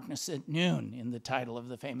 darkness at noon, in the title of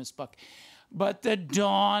the famous book. But the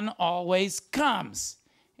dawn always comes.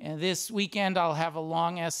 And this weekend, I'll have a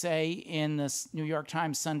long essay in the New York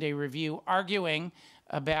Times Sunday Review arguing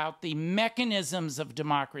about the mechanisms of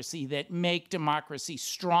democracy that make democracy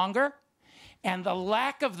stronger, and the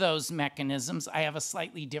lack of those mechanisms. I have a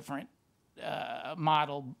slightly different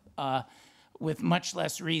model with much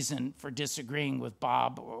less reason for disagreeing with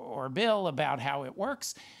Bob or Bill about how it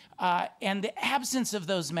works. And the absence of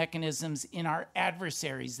those mechanisms in our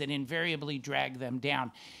adversaries that invariably drag them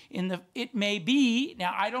down. It may be,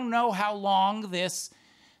 now I don't know how long this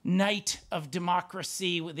night of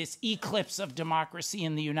democracy, this eclipse of democracy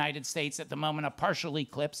in the United States, at the moment a partial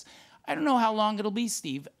eclipse, I don't know how long it'll be,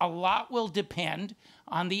 Steve. A lot will depend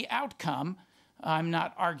on the outcome. I'm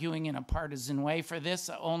not arguing in a partisan way for this,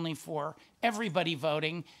 only for everybody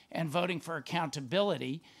voting and voting for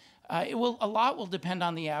accountability. A lot will depend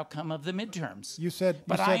on the outcome of the midterms.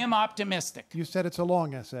 I am optimistic. You said it's a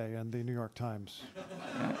long essay in the New York Times.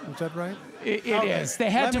 Is that right? It is. They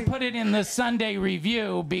had to put it in the Sunday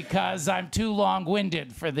Review because I'm too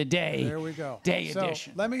long-winded for the day. There we go. Day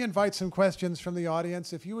edition. Let me invite some questions from the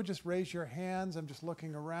audience. If you would just raise your hands, I'm just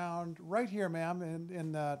looking around. Right here, ma'am.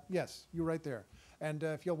 And yes, you right there. And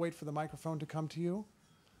if you'll wait for the microphone to come to you.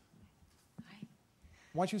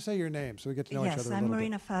 Why don't you say your name so we get to know each other a little bit? Yes, I'm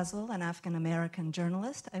Marina Fazl, an African-American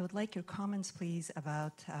journalist. I would like your comments, please,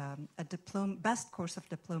 about best course of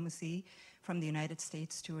diplomacy from the United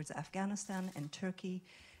States towards Afghanistan and Turkey,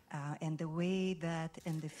 and the way that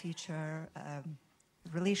in the future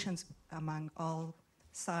relations among all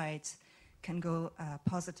sides can go a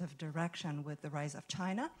positive direction with the rise of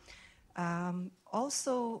China.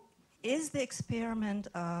 Also, is the experiment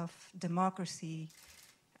of democracy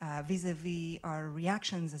vis-a-vis our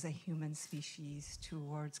reactions as a human species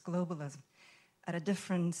towards globalism at a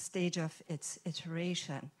different stage of its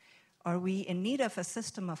iteration? Are we in need of a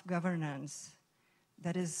system of governance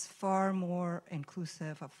that is far more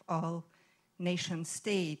inclusive of all nation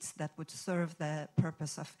states that would serve the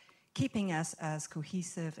purpose of keeping us as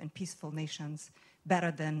cohesive and peaceful nations better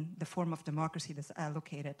than the form of democracy that's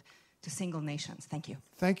allocated to single nations? Thank you.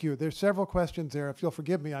 Thank you. There's several questions there. If you'll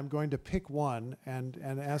forgive me, I'm going to pick one and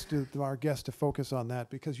ask our guest to focus on that,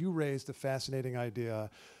 because you raised the fascinating idea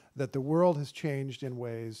that the world has changed in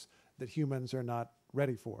ways that humans are not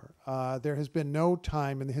ready for. There has been no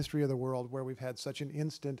time in the history of the world where we've had such an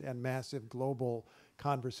instant and massive global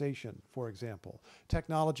conversation, for example.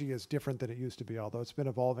 Technology is different than it used to be, although it's been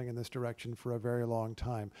evolving in this direction for a very long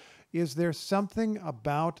time. Is there something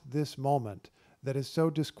about this moment that is so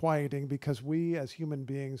disquieting because we as human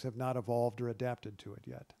beings have not evolved or adapted to it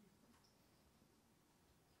yet?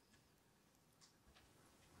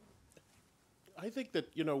 I think that,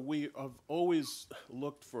 we have always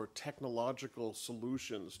looked for technological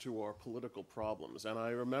solutions to our political problems. And I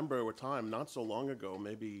remember a time not so long ago,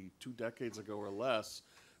 maybe 2 decades ago or less,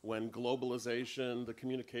 when globalization, the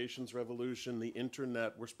communications revolution, the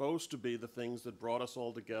internet were supposed to be the things that brought us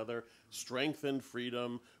all together, strengthened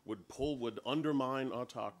freedom, would undermine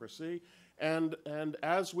autocracy. And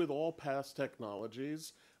as with all past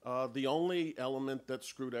technologies, the only element that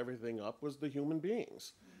screwed everything up was the human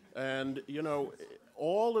beings. And,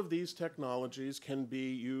 all of these technologies can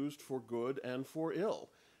be used for good and for ill.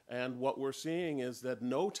 And what we're seeing is that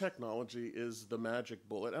no technology is the magic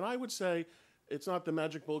bullet. And I would say it's not the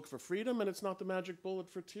magic bullet for freedom, and it's not the magic bullet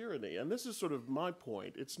for tyranny. And this is sort of my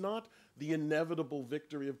point. It's not the inevitable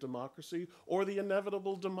victory of democracy or the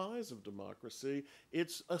inevitable demise of democracy.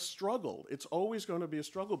 It's a struggle. It's always going to be a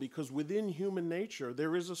struggle, because within human nature,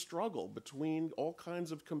 there is a struggle between all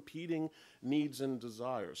kinds of competing needs and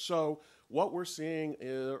desires. So what we're seeing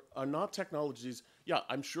are not technologies. Yeah,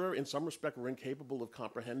 I'm sure in some respect we're incapable of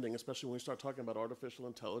comprehending, especially when we start talking about artificial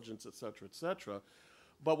intelligence, et cetera, et cetera.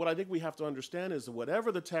 But what I think we have to understand is that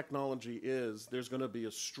whatever the technology is, there's going to be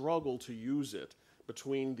a struggle to use it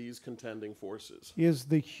between these contending forces. Is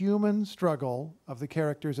the human struggle of the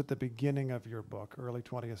characters at the beginning of your book, early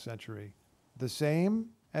 20th century, the same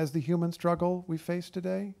as the human struggle we face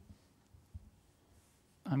today?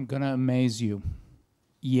 I'm going to amaze you.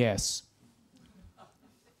 Yes.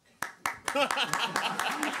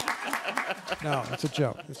 No, it's a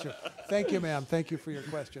joke. It's a joke. Thank you, ma'am. Thank you for your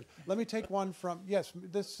question. Let me take one from, yes,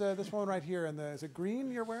 this one right here. Is it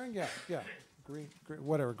green you're wearing? Yeah. Green,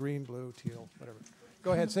 whatever, green, blue, teal, whatever.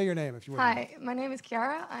 Go ahead, say your name if you would. Hi, my name is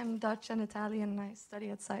Chiara. I'm Dutch and Italian, and I study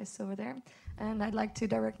at SAIS over there. And I'd like to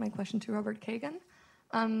direct my question to Robert Kagan.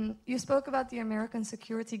 You spoke about the American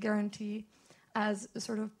security guarantee as a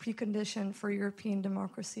sort of precondition for European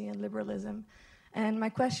democracy and liberalism. And my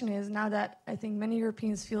question is, now that I think many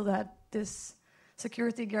Europeans feel that this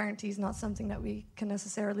security guarantee is not something that we can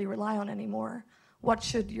necessarily rely on anymore, what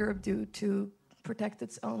should Europe do to protect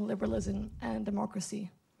its own liberalism and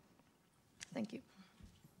democracy? Thank you.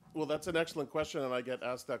 Well, that's an excellent question, and I get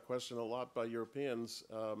asked that question a lot by Europeans,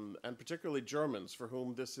 and particularly Germans, for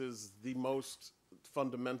whom this is the most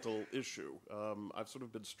fundamental issue. I've sort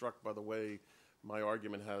of been struck by the way my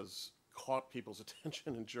argument has caught people's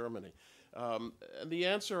attention in Germany. And the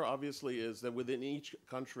answer, obviously, is that within each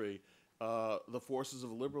country, the forces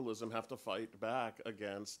of liberalism have to fight back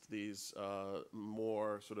against these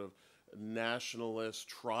more sort of nationalist,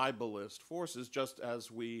 tribalist forces, just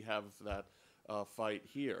as we have that fight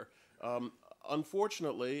here.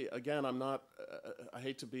 Unfortunately, again, I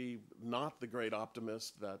hate to be not the great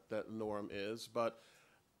optimist that Norm is, but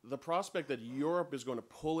the prospect that Europe is going to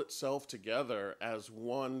pull itself together as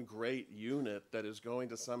one great unit that is going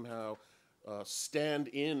to somehow stand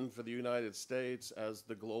in for the United States as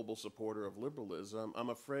the global supporter of liberalism, I'm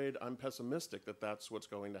afraid I'm pessimistic that that's what's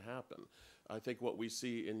going to happen. I think what we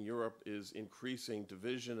see in Europe is increasing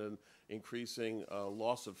division and increasing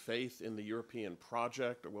loss of faith in the European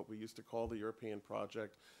project, or what we used to call the European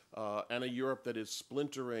project, and a Europe that is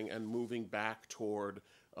splintering and moving back toward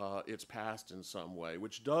its past in some way,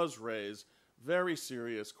 which does raise very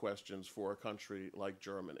serious questions for a country like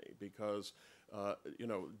Germany, because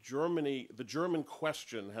the German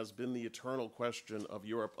question has been the eternal question of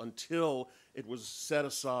Europe until it was set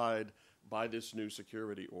aside by this new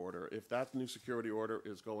security order. If that new security order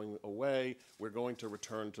is going away, we're going to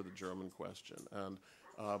return to the German question. And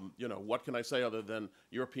what can I say other than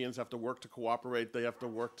Europeans have to work to cooperate, they have to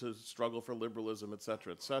work to struggle for liberalism, et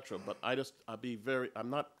cetera, et cetera. But I'm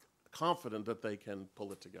not confident that they can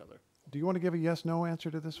pull it together. Do you want to give a yes/no answer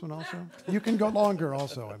to this one also? You can go longer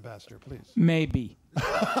also, Ambassador, please. Maybe.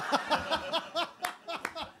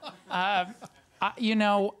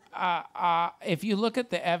 If you look at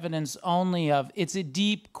the evidence it's a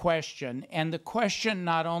deep question, and the question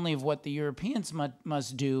not only of what the Europeans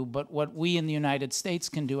must do, but what we in the United States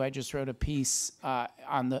can do. I just wrote a piece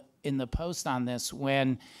in the Post on this,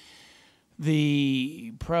 when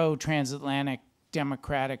the pro-transatlantic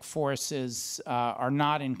democratic forces are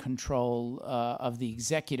not in control of the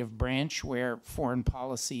executive branch, where foreign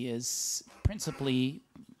policy is principally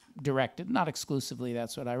directed, not exclusively.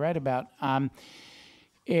 That's what I write about.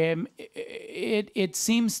 It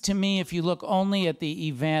seems to me, if you look only at the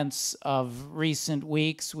events of recent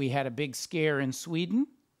weeks, we had a big scare in Sweden.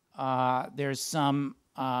 The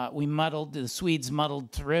Swedes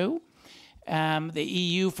muddled through. The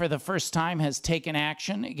EU, for the first time, has taken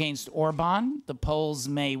action against Orban. The Poles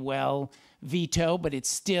may well veto, but it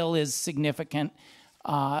still is significant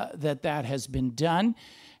that has been done.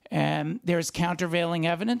 There's countervailing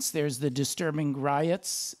evidence. There's the disturbing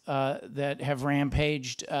riots that have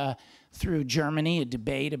rampaged through Germany, a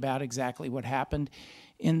debate about exactly what happened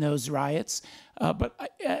in those riots. But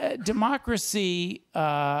democracy,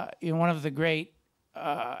 one of the great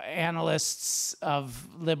analysts of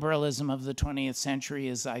liberalism of the 20th century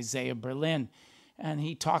is Isaiah Berlin. And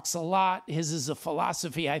he talks a lot. His is a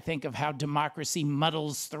philosophy, I think, of how democracy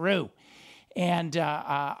muddles through. And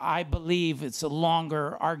I believe it's a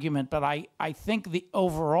longer argument, but I think the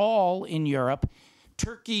overall in Europe,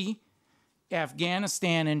 Turkey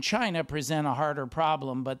Afghanistan and China present a harder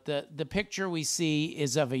problem, but the picture we see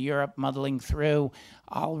is of a Europe muddling through.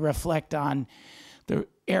 I'll reflect on the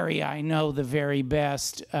area I know the very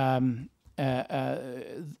best, the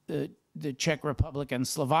Czech Republic and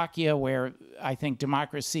Slovakia, where I think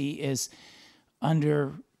democracy is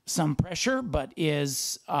under some pressure, but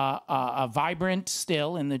is vibrant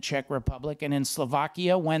still in the Czech Republic. And in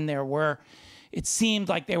Slovakia, when it seemed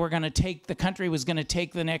like the country was going to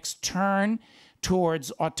take the next turn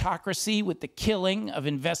towards autocracy with the killing of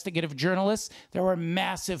investigative journalists, there were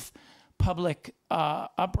massive public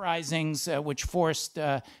uprisings which forced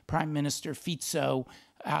Prime Minister Fico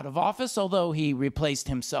out of office, although he replaced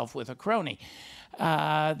himself with a crony.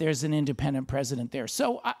 There's an independent president there.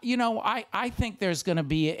 So, I think there's going to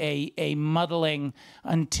be a muddling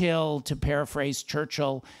until, to paraphrase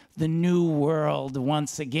Churchill, the new world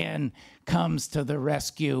once again comes to the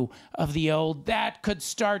rescue of the old. That could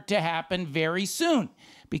start to happen very soon,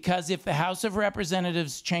 because if the House of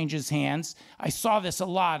Representatives changes hands, I saw this a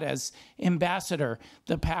lot as ambassador,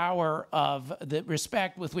 the power of the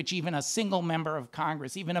respect with which even a single member of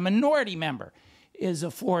Congress, even a minority member, is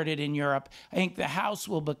afforded in Europe. I think the House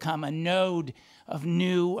will become a node of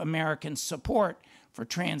new American support for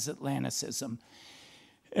transatlanticism.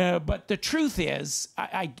 But the truth is,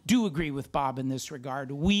 I do agree with Bob in this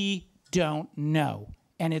regard. We don't know.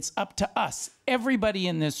 And it's up to us, everybody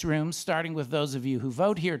in this room, starting with those of you who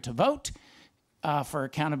vote here to vote for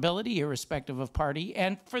accountability, irrespective of party,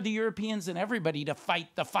 and for the Europeans and everybody to fight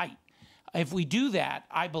the fight. If we do that,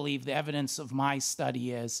 I believe the evidence of my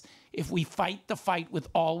study is, if we fight the fight with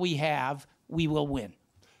all we have, we will win.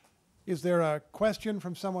 Is there a question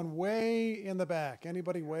from someone way in the back?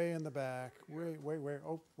 Anybody way in the back? Wait.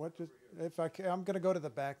 Oh, what? I'm going to go to the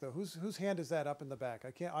back though. Whose hand is that up in the back?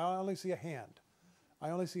 I only see a hand. I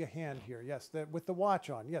only see a hand here. Yes, with the watch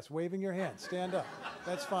on. Yes, waving your hand. Stand up.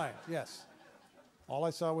 That's fine. Yes. All I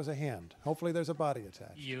saw was a hand. Hopefully there's a body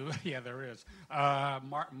attached. Yeah, there is.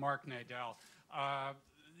 Mark Nadell.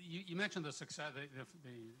 You mentioned the success, the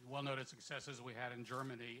well-noted successes we had in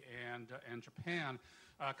Germany and Japan.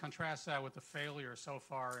 Contrast that with the failure so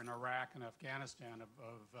far in Iraq and Afghanistan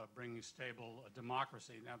of bringing stable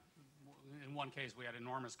democracy. Now, in one case, we had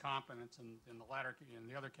enormous competence, and in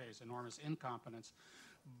the other case, enormous incompetence.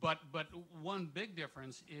 But one big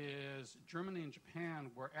difference is Germany and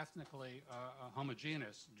Japan were ethnically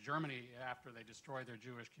homogeneous. Germany, after they destroyed their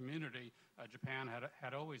Jewish community, Japan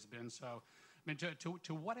had always been so. I mean,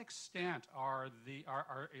 to what extent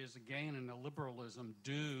is a gain in illiberalism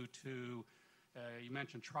due to you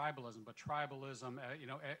mentioned tribalism, but tribalism,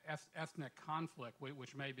 ethnic conflict,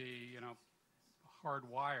 which may be,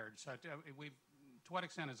 hardwired. So, to what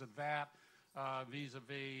extent is it that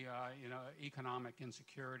vis-a-vis, economic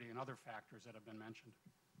insecurity and other factors that have been mentioned?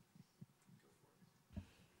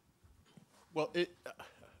 Well,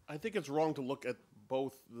 I think it's wrong to look at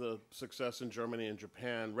both the success in Germany and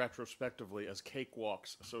Japan retrospectively as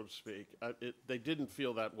cakewalks, so to speak. They didn't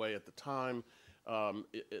feel that way at the time.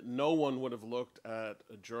 No one would have looked at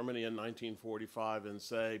Germany in 1945 and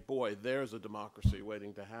say, boy, there's a democracy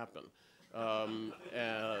waiting to happen.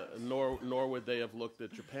 Nor would they have looked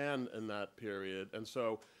at Japan in that period. And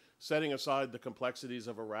so, setting aside the complexities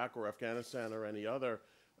of Iraq or Afghanistan or any other,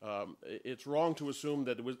 it's wrong to assume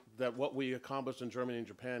that what we accomplished in Germany and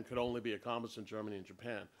Japan could only be accomplished in Germany and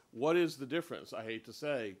Japan. What is the difference? I hate to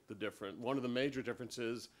say the difference. One of the major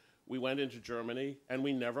differences, we went into Germany and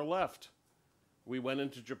we never left. We went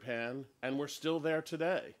into Japan and we're still there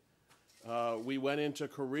today. We went into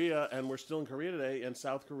Korea and we're still in Korea today, and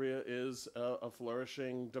South Korea is a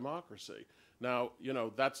flourishing democracy. Now,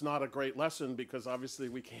 that's not a great lesson because obviously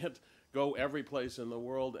we can't go every place in the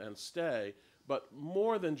world and stay. But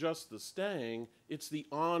more than just the staying, it's the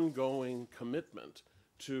ongoing commitment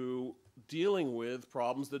to dealing with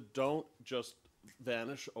problems that don't just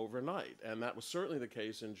vanish overnight. And that was certainly the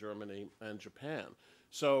case in Germany and Japan.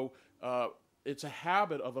 So it's a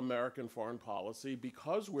habit of American foreign policy,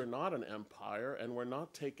 because we're not an empire and we're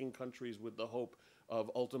not taking countries with the hope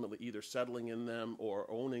of ultimately either settling in them or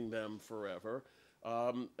owning them forever.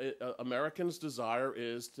 Americans' desire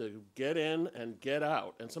is to get in and get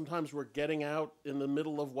out. And sometimes we're getting out in the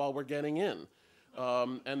middle of while we're getting in.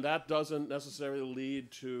 And that doesn't necessarily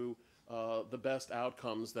lead to the best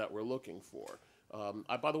outcomes that we're looking for.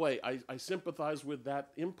 By the way, I sympathize with that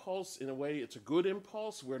impulse. In a way, it's a good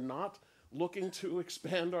impulse. We're not looking to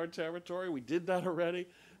expand our territory. We did that already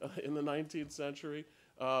in the 19th century.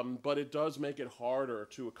 But it does make it harder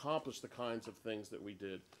to accomplish the kinds of things that we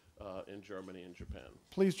did in Germany and Japan.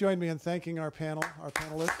 Please join me in thanking our panelists.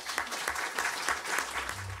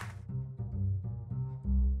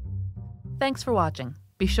 Thanks for watching.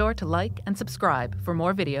 Be sure to like and subscribe for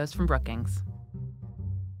more videos from Brookings.